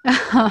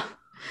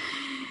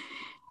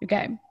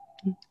 Okay.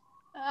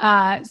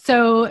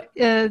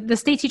 The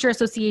state teacher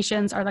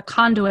associations are the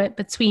conduit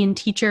between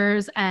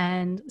teachers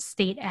and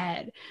state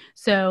ed.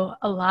 So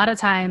a lot of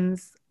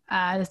times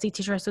the state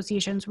teacher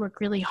associations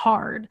work really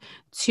hard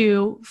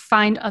to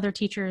find other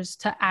teachers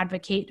to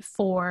advocate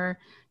for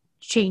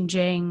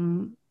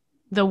changing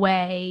the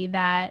way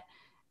that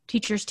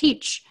teachers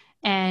teach.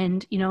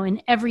 And,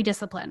 in every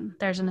discipline,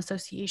 there's an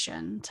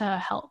association to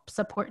help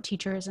support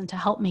teachers and to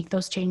help make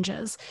those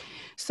changes.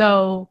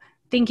 So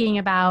thinking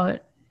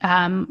about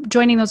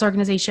joining those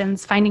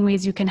organizations, finding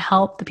ways you can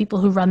help the people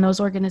who run those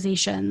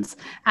organizations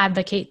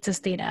advocate to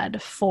state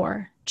ed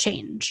for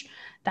change.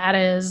 That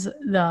is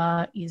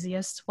the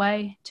easiest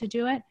way to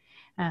do it.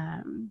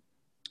 And,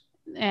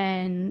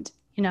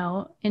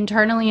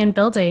 internally in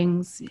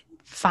buildings,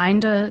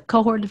 find a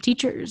cohort of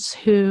teachers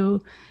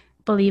who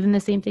believe in the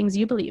same things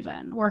you believe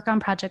in. Work on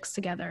projects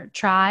together.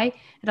 Try.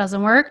 It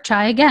doesn't work.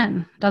 Try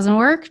again. Doesn't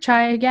work.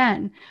 Try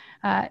again.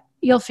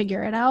 You'll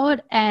figure it out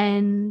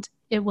and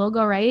it will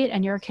go right.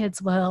 And your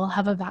kids will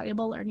have a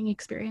valuable learning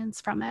experience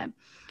from it.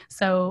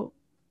 So,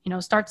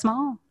 start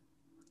small,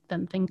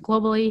 then think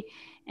globally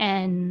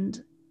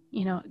and,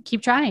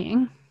 keep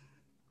trying.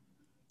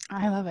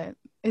 I love it.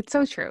 It's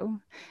so true.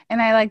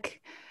 And I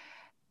like,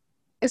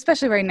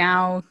 especially right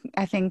now,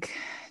 I think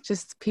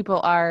just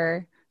people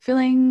are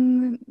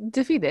feeling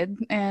defeated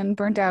and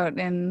burnt out.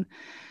 And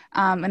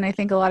I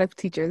think a lot of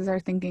teachers are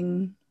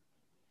thinking,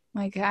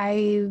 like,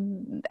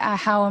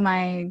 how am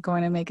I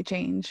going to make a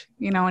change?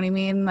 You know what I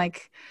mean?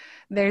 Like,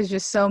 there's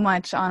just so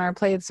much on our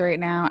plates right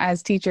now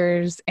as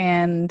teachers,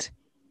 and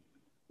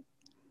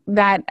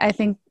that I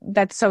think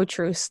that's so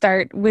true.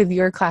 Start with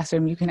your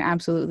classroom. You can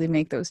absolutely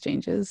make those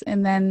changes,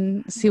 and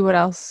then see what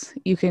else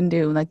you can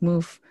do. Like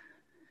move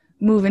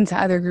into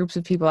other groups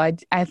of people.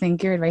 I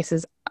think your advice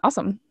is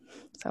awesome.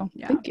 So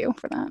Thank you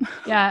for that.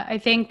 Yeah, I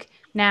think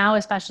now,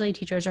 especially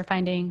teachers are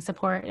finding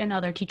support in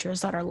other teachers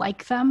that are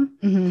like them.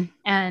 Mm-hmm.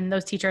 And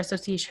those teacher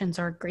associations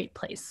are a great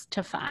place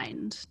to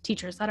find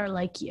teachers that are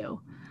like you.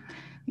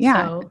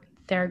 Yeah. So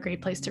they're a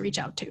great place to reach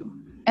out to.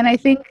 And I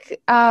think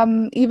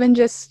even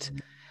just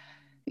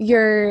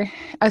your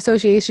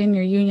association,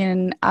 your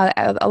union,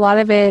 a lot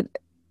of it,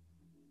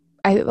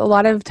 a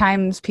lot of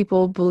times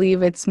people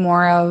believe it's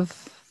more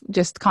of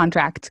just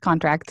contract,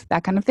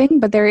 that kind of thing.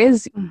 But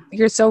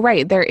you're so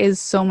right. There is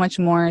so much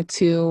more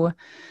to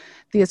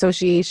the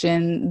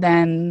association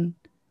than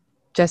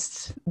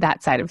just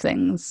that side of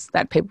things,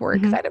 that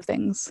paperwork side of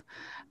things.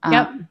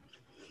 And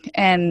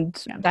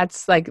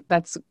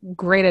that's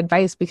great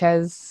advice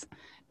because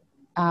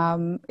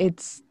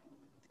it's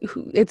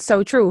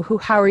so true.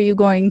 How are you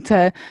going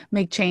to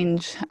make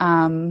change?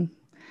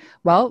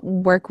 Well,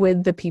 work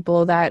with the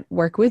people that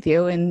work with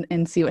you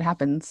and see what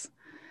happens.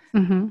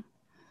 Mm-hmm.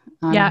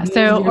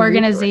 So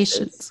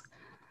organizations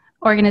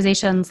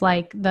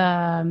like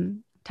the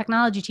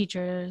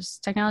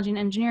Technology and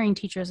Engineering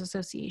Teachers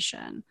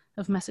Association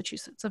of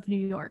Massachusetts, of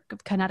New York,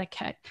 of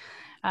Connecticut,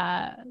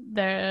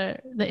 the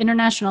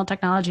International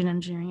Technology and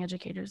Engineering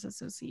Educators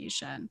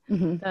Association,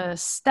 the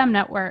STEM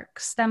Network,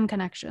 STEM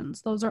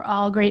Connections. Those are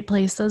all great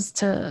places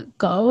to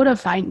go to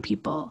find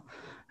people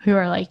who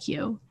are like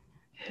you,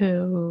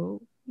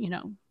 who,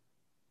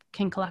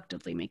 can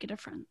collectively make a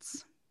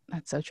difference.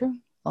 That's so true.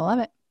 I love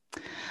it.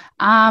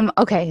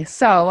 Okay,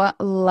 so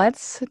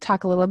let's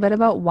talk a little bit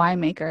about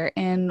WhyMaker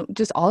and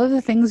just all of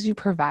the things you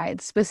provide,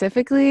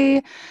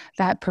 specifically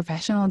that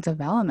professional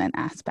development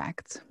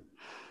aspect.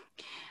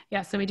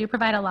 Yeah, so we do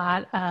provide a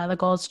lot. The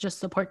goal is to just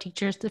support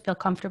teachers to feel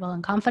comfortable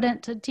and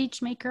confident to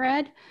teach Maker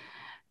Ed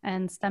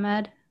and STEM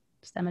Ed.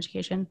 STEM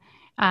education.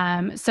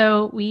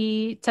 So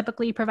we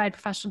typically provide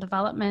professional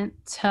development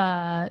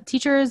to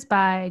teachers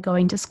by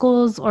going to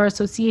schools or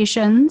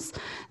associations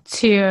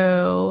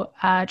to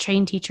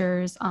train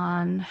teachers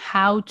on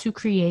how to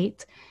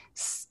create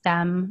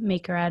STEM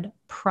Maker Ed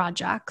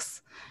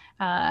projects.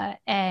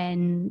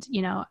 And,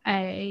 you know,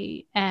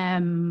 I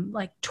am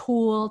like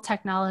tool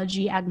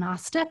technology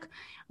agnostic,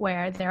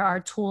 where there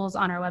are tools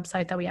on our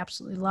website that we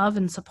absolutely love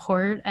and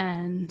support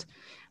and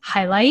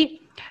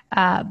highlight.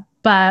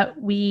 But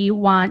we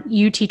want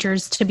you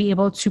teachers to be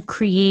able to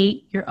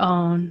create your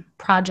own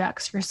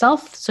projects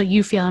yourself so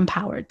you feel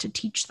empowered to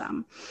teach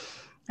them.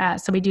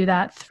 So we do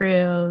that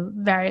through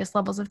various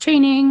levels of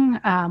training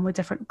with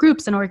different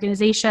groups and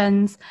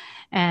organizations.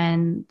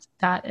 And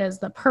that is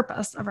the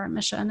purpose of our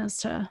mission, is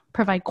to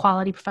provide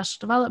quality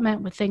professional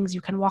development with things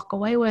you can walk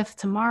away with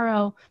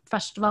tomorrow,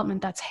 professional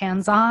development that's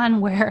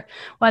hands-on, where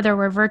whether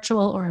we're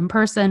virtual or in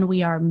person,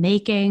 we are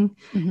making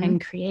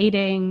and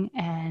creating,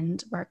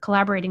 and we're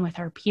collaborating with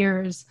our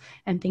peers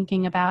and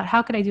thinking about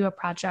how could I do a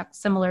project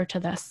similar to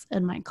this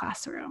in my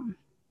classroom.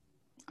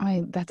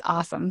 That's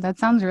awesome. That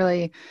sounds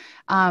really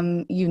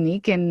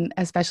unique, and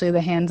especially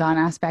the hands-on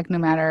aspect, no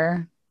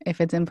matter if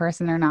it's in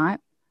person or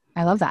not.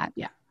 I love that.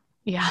 Yeah.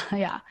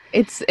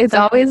 It's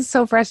always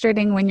so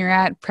frustrating when you're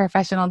at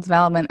professional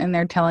development and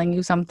they're telling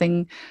you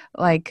something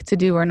like to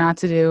do or not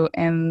to do,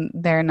 and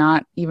they're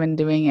not even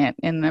doing it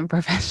in the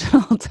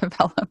professional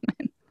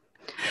development.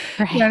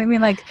 Right. You know what I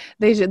mean? Like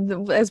they should,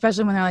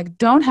 especially when they're like,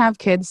 don't have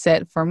kids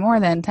sit for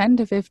more than 10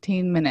 to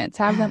 15 minutes,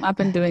 have them up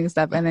and doing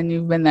stuff. And then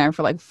you've been there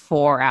for like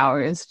 4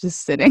 hours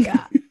just sitting.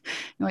 Yeah. You're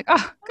like,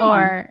 oh,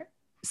 or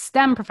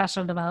STEM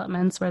professional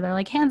developments where they're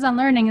like, hands-on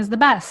learning is the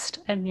best,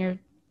 and you're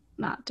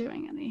not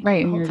doing any.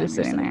 Right. And you're just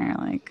sitting there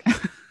like,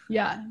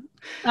 yeah.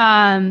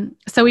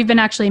 So we've been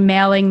actually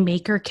mailing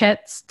maker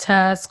kits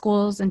to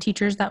schools and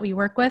teachers that we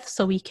work with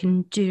so we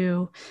can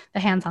do the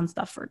hands-on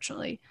stuff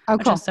virtually,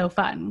 which is so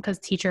fun because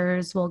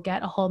teachers will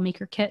get a whole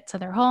maker kit to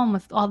their home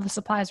with all the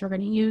supplies we're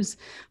going to use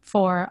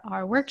for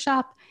our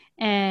workshop.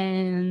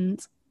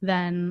 And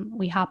then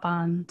we hop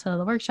on to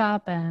the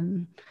workshop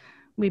and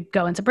we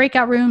go into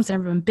breakout rooms and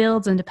everyone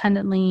builds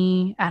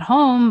independently at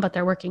home, but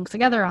they're working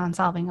together on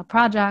solving a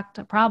project,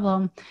 a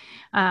problem,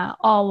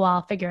 all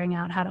while figuring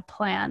out how to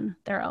plan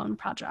their own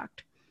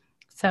project.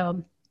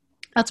 So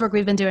that's work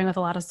we've been doing with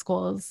a lot of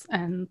schools,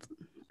 and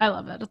I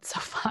love it. It's so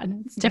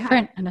fun. It's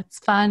different and it's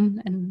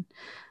fun and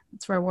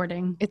it's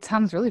rewarding. It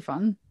sounds really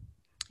fun.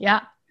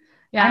 Yeah.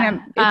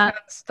 And it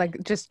sounds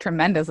like just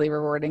tremendously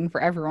rewarding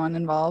for everyone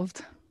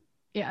involved.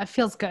 Yeah, it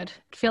feels good.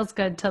 It feels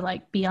good to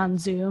like be on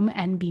Zoom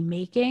and be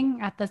making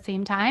at the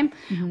same time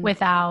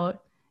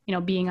without, you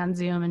know, being on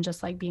Zoom and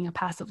just like being a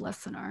passive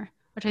listener,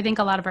 which I think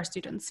a lot of our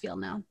students feel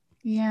now.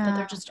 Yeah. That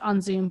they're just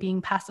on Zoom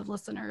being passive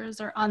listeners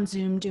or on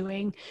Zoom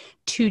doing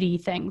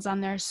 2D things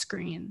on their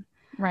screen.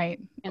 Right.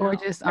 Or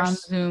just on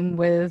Zoom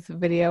with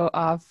video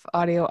off,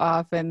 audio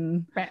off,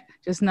 and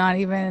just not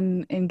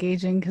even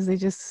engaging because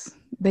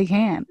they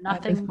can't.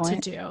 Nothing to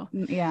do.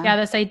 Yeah.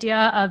 This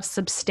idea of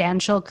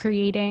substantial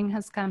creating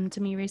has come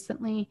to me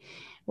recently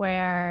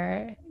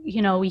where,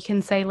 you know, we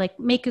can say like,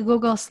 make a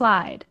Google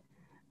slide.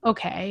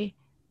 Okay,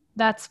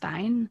 that's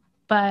fine.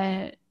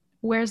 But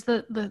where's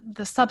the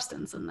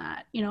substance in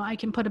that? You know, I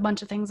can put a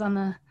bunch of things on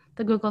the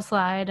Google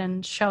slide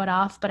and show it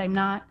off, but it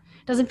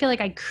doesn't feel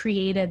like I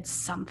created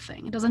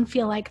something. It doesn't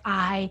feel like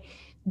I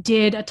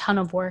did a ton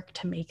of work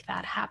to make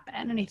that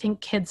happen. And I think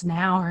kids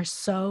now are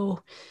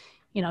so,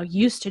 you know,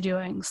 used to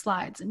doing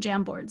slides and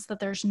Jamboards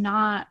that there's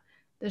not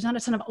a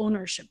ton of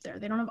ownership there.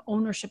 They don't have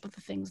ownership of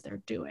the things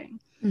they're doing.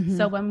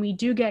 So when we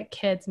do get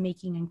kids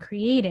making and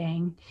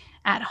creating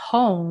at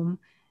home,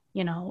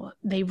 you know,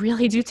 they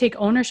really do take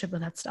ownership of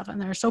that stuff and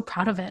they're so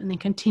proud of it and they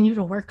continue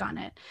to work on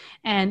it.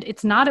 And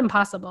it's not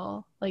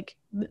impossible. Like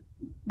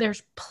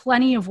there's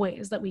plenty of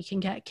ways that we can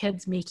get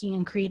kids making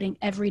and creating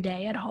every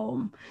day at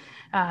home.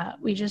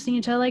 We just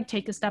need to like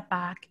take a step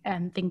back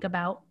and think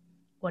about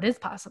what is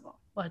possible.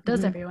 What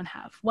does everyone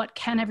have? What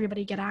can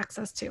everybody get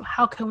access to?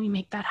 How can we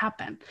make that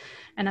happen?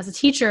 And as a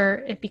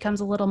teacher, it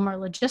becomes a little more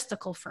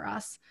logistical for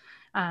us,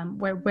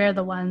 where we're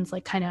the ones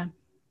like kind of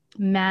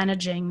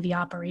managing the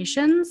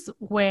operations,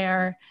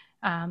 where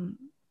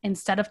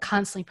instead of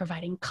constantly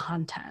providing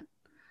content.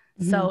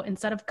 So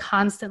instead of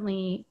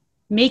constantly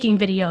making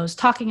videos,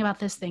 talking about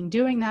this thing,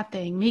 doing that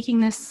thing, making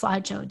this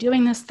slideshow,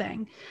 doing this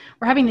thing,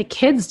 we're having the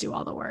kids do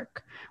all the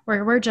work,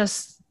 where we're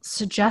just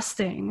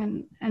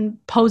suggesting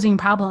and posing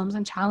problems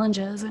and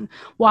challenges and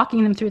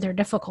walking them through their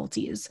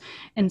difficulties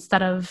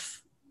instead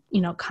of,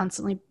 you know,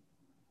 constantly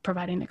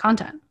providing the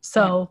content.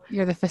 So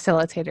you're the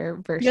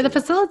facilitator versus you're the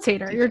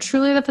facilitator. You're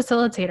truly the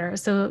facilitator.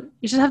 So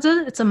you just have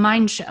to, it's a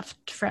mind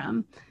shift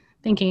from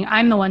thinking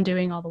I'm the one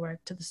doing all the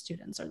work to the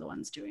students are the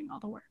ones doing all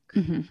the work.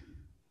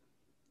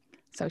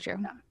 So true.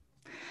 Yeah.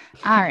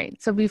 All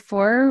right. So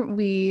before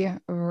we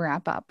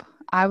wrap up,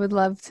 I would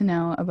love to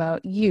know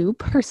about you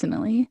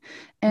personally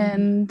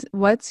and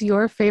what's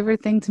your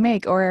favorite thing to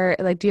make, or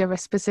like, do you have a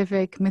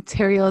specific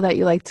material that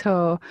you like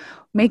to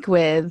make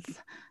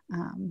with?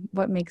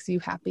 What makes you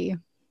happy?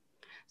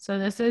 So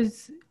this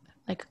is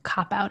like a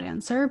cop-out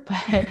answer,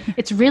 but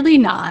it's really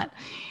not.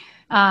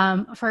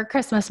 For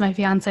Christmas, my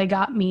fiance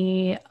got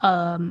me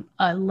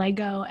a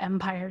Lego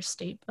Empire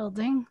State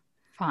Building.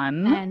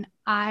 Fun. And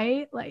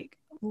I like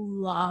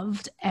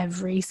loved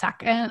every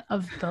second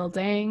of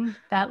building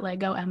that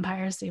Lego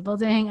Empire State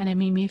Building, and it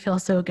made me feel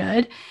so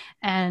good.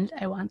 And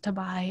I want to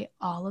buy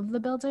all of the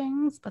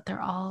buildings, but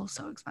they're all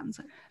so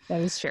expensive.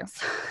 That is true.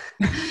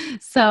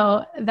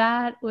 So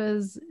that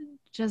was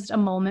just a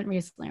moment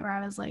recently where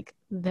I was like,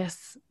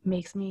 this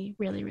makes me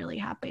really, really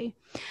happy.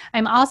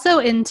 I'm also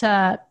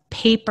into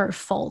paper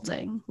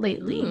folding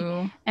lately.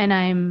 Ooh. And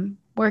I'm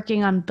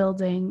working on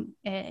building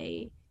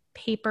a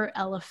paper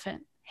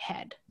elephant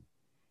head.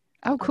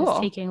 Oh, cool. It's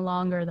taking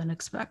longer than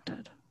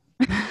expected.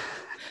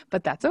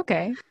 But that's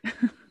okay.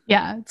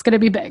 Yeah, it's going to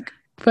be big.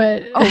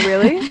 But oh,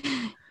 really?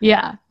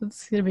 Yeah,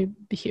 it's going to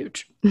be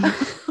huge.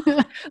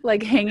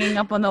 Like hanging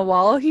up on the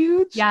wall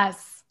huge?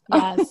 Yes.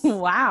 Oh,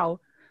 wow.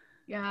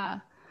 Yeah.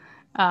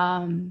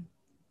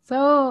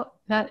 So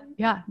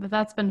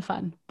that's been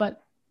fun,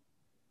 but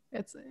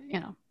it's,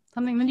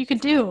 something that you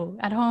could do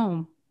at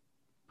home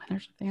when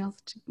there's something else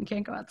you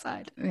can't go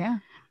outside. Yeah.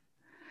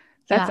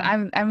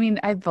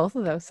 Both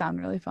of those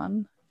sound really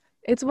fun.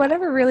 It's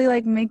whatever really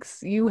like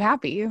makes you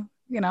happy,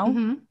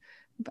 Mm-hmm.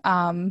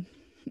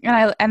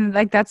 And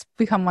like that's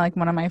become like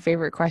one of my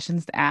favorite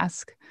questions to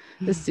ask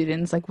the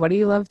students, like, what do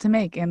you love to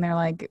make? And they're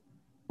like,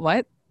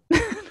 what?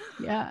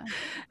 Yeah.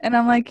 And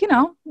I'm like,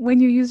 when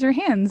you use your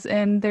hands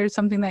and there's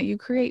something that you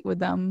create with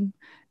them,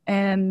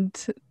 and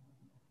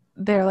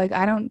they're like,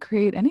 I don't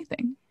create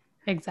anything.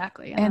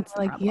 Exactly. And that's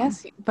like,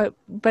 yes, but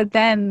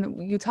then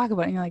you talk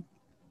about it and you're like,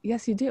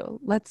 yes, you do.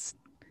 Let's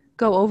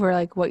go over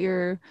like what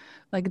your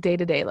like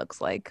day-to-day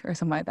looks like or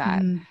something like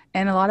that.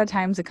 And a lot of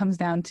times it comes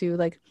down to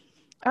like,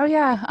 oh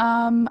yeah,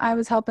 I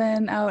was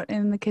helping out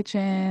in the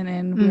kitchen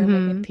and we were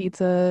making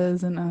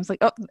pizzas, and I was like,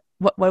 oh,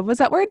 what was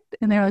that word?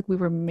 And they're like, we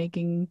were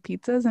making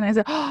pizzas. And I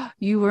said, oh,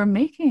 you were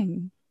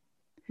making.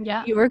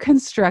 Yeah. You were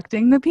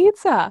constructing the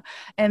pizza.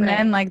 And Right.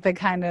 then like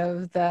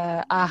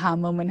the aha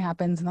moment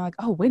happens and they're like,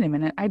 oh, wait a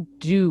minute, I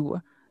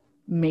do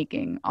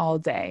making all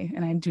day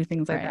and I do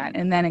things like that.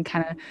 And then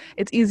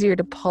it's easier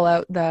to pull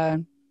out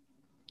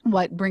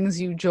what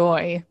brings you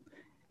joy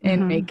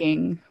in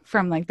making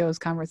from like those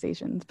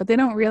conversations, but they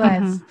don't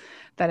realize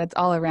that it's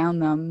all around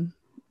them.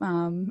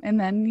 And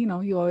then,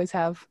 you always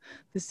have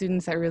the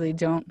students that really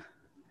don't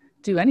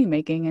do any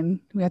making, and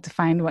we have to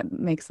find what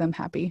makes them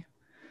happy.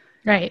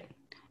 Right.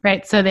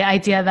 So the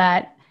idea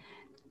that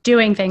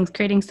doing things,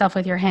 creating stuff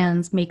with your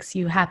hands makes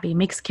you happy,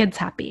 makes kids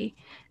happy,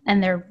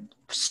 and they're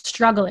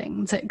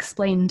struggling to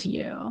explain to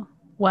you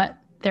what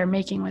they're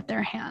making with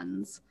their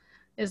hands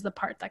is the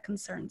part that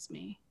concerns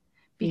me,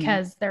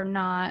 because they're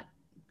not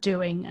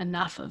doing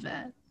enough of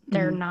it.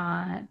 They're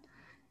not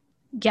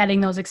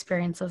getting those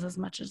experiences as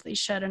much as they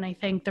should. And I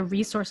think the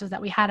resources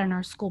that we had in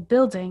our school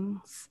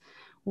buildings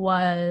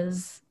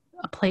was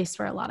a place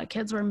where a lot of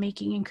kids were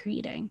making and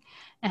creating.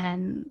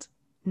 And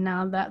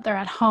now that they're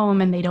at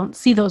home and they don't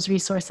see those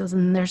resources,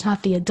 and there's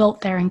not the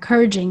adult there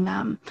encouraging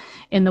them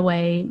in the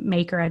way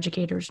maker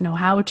educators know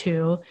how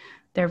to,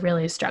 they're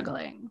really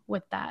struggling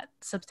with that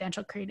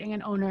substantial creating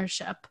and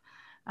ownership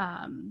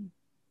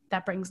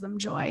that brings them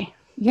joy.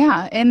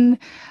 Yeah. And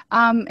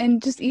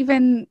just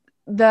even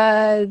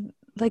the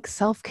like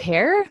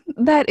self-care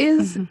that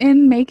is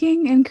in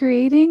making and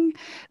creating,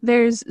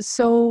 there's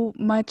so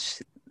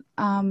much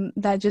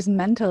that just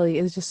mentally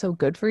is just so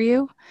good for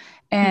you.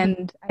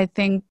 And I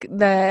think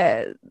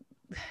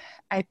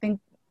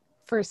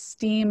for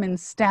STEAM and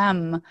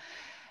STEM,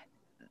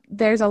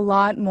 there's a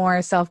lot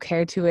more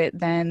self-care to it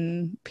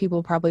than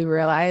people probably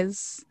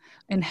realize,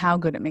 and how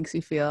good it makes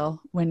you feel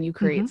when you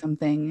create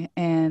something,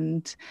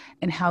 and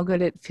how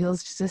good it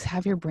feels just to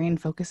have your brain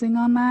focusing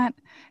on that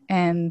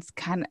and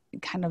kind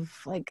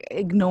of like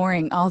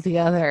ignoring all the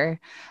other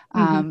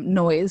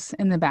noise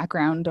in the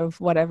background of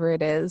whatever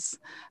it is.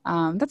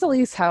 That's at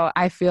least how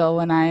I feel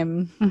when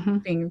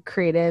I'm being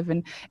creative.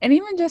 And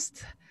even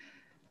just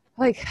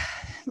like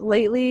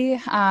lately,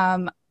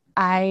 I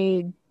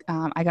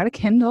got a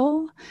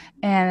Kindle,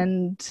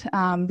 and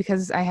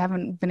because I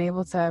haven't been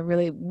able to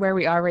really, where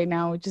we are right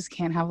now, we just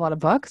can't have a lot of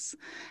books,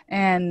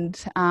 and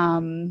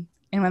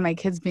when my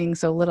kids being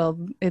so little,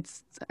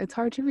 it's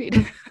hard to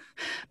read.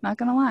 Not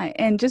gonna lie.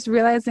 And just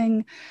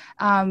realizing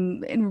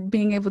and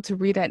being able to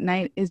read at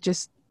night is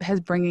just been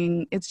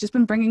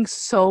bringing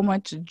so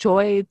much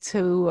joy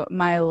to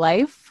my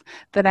life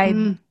that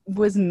I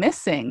was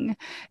missing.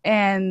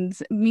 And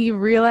me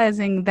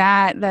realizing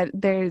that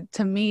there,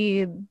 to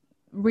me,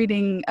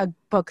 reading a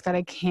book that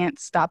I can't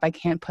stop, I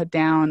can't put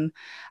down,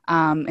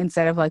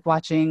 instead of like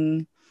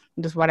watching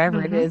just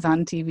whatever it is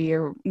on TV,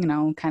 or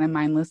kind of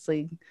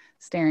mindlessly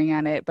staring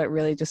at it, but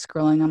really just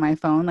scrolling on my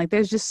phone. Like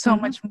there's just so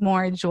much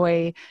more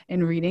joy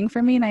in reading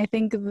for me. And I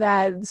think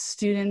that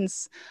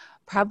students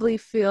probably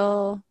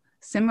feel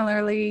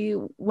similarly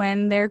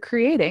when they're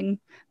creating,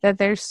 that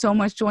there's so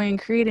much joy in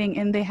creating,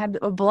 and they had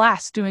a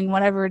blast doing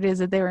whatever it is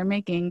that they were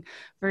making,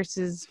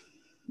 versus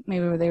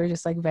maybe where they were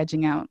just like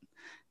vegging out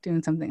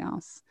doing something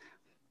else.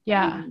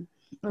 Yeah.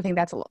 I think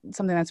that's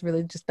something that's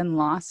really just been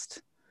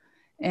lost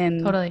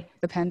in Totally.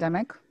 the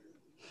pandemic.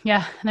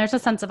 Yeah. And there's a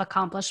sense of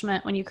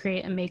accomplishment when you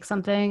create and make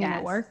something and it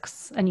Yes.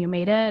 works and you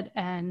made it.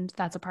 And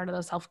that's a part of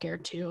the self-care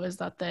too, is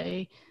that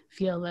they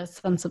feel this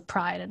sense of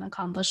pride and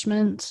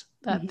accomplishment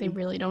that they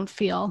really don't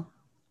feel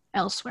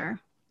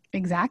elsewhere.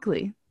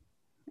 Exactly.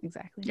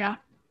 Yeah.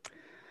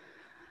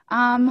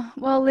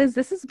 Well, Liz,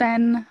 this has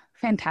been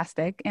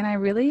fantastic, and I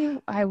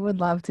would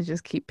love to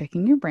just keep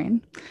picking your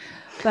brain,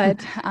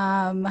 but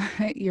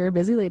you're a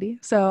busy lady,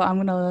 so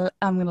I'm gonna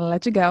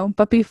let you go.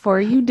 But before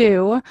you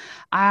do,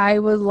 I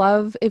would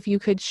love if you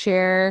could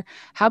share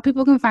how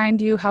people can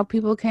find you, how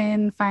people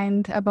can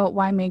find about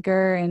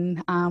WhyMaker,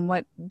 and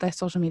what the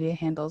social media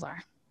handles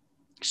are.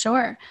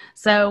 Sure.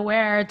 So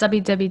we're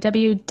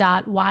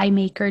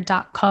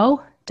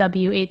www.whymaker.co,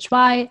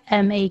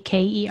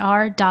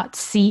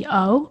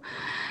 WhyMaker.co.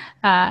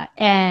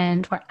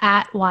 And we're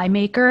at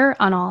WhyMaker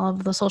on all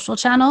of the social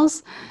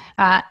channels.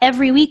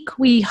 Every week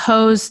we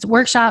host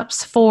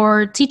workshops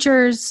for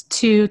teachers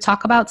to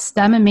talk about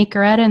STEM and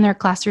Maker Ed in their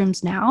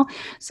classrooms now.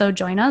 So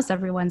join us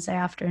every Wednesday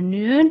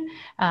afternoon.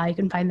 You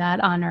can find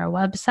that on our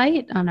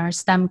website, on our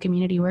STEM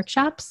community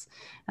workshops.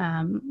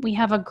 We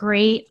have a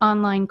great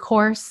online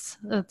course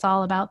that's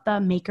all about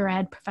the Maker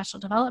Ed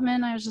professional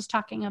development I was just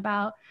talking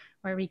about,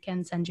 where we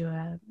can send you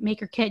a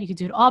maker kit. You can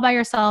do it all by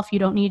yourself. You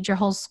don't need your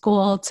whole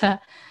school to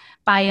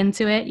buy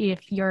into it.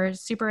 If you're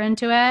super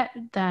into it,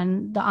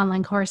 then the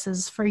online course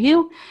is for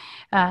you.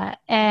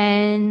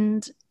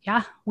 And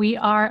yeah, we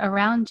are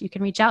around. You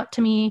can reach out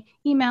to me,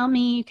 email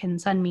me, you can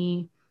send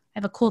me. I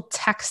have a cool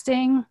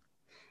texting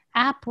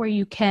app where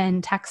you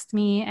can text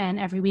me, and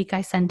every week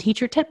I send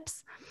teacher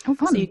tips. Oh,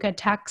 fun. So you could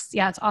text.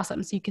 Yeah, it's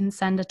awesome. So you can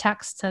send a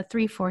text to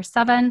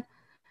 347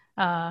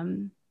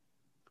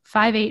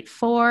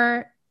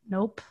 584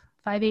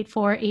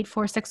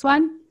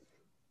 8461.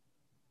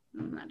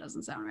 That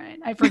doesn't sound right.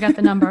 I forgot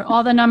the number.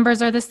 All the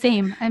numbers are the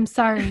same. I'm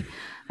sorry.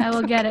 I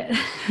will get it.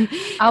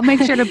 I'll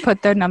make sure to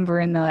put the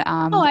number in the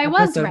I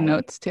was episode right.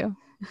 notes too.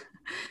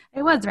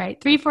 It was right.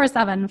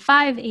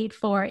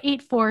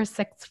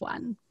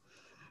 347-584-8461.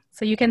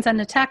 So you can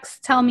send a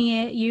text, tell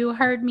me you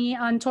heard me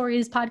on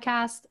Tori's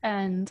podcast,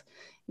 and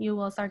you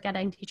will start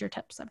getting teacher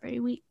tips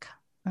every week.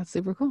 That's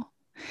super cool.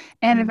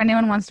 And if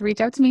anyone wants to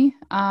reach out to me,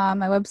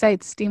 my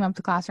website's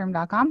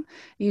steamuptheclassroom.com.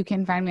 You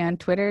can find me on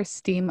Twitter,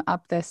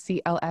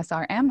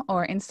 steamuptheclsrm,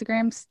 or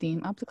Instagram,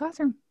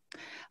 steamuptheclassroom.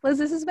 Liz,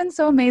 this has been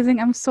so amazing.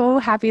 I'm so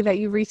happy that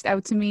you reached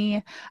out to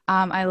me.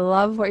 I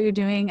love what you're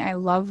doing. I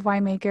love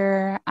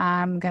WhyMaker.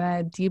 I'm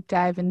gonna deep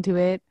dive into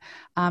it,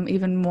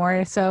 even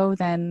more so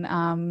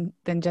than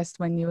just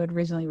when you had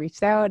originally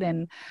reached out.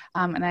 And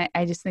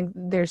I just think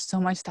there's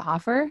so much to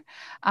offer.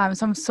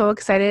 So I'm so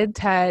excited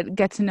to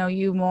get to know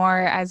you more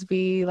as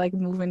we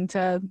move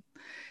into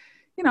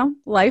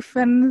life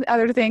and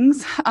other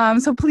things.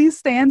 So please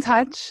stay in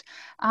touch.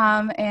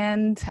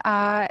 And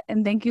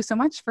thank you so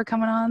much for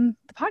coming on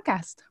the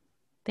podcast.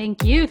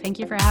 Thank you. Thank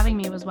you for having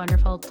me. It was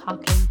wonderful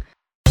talking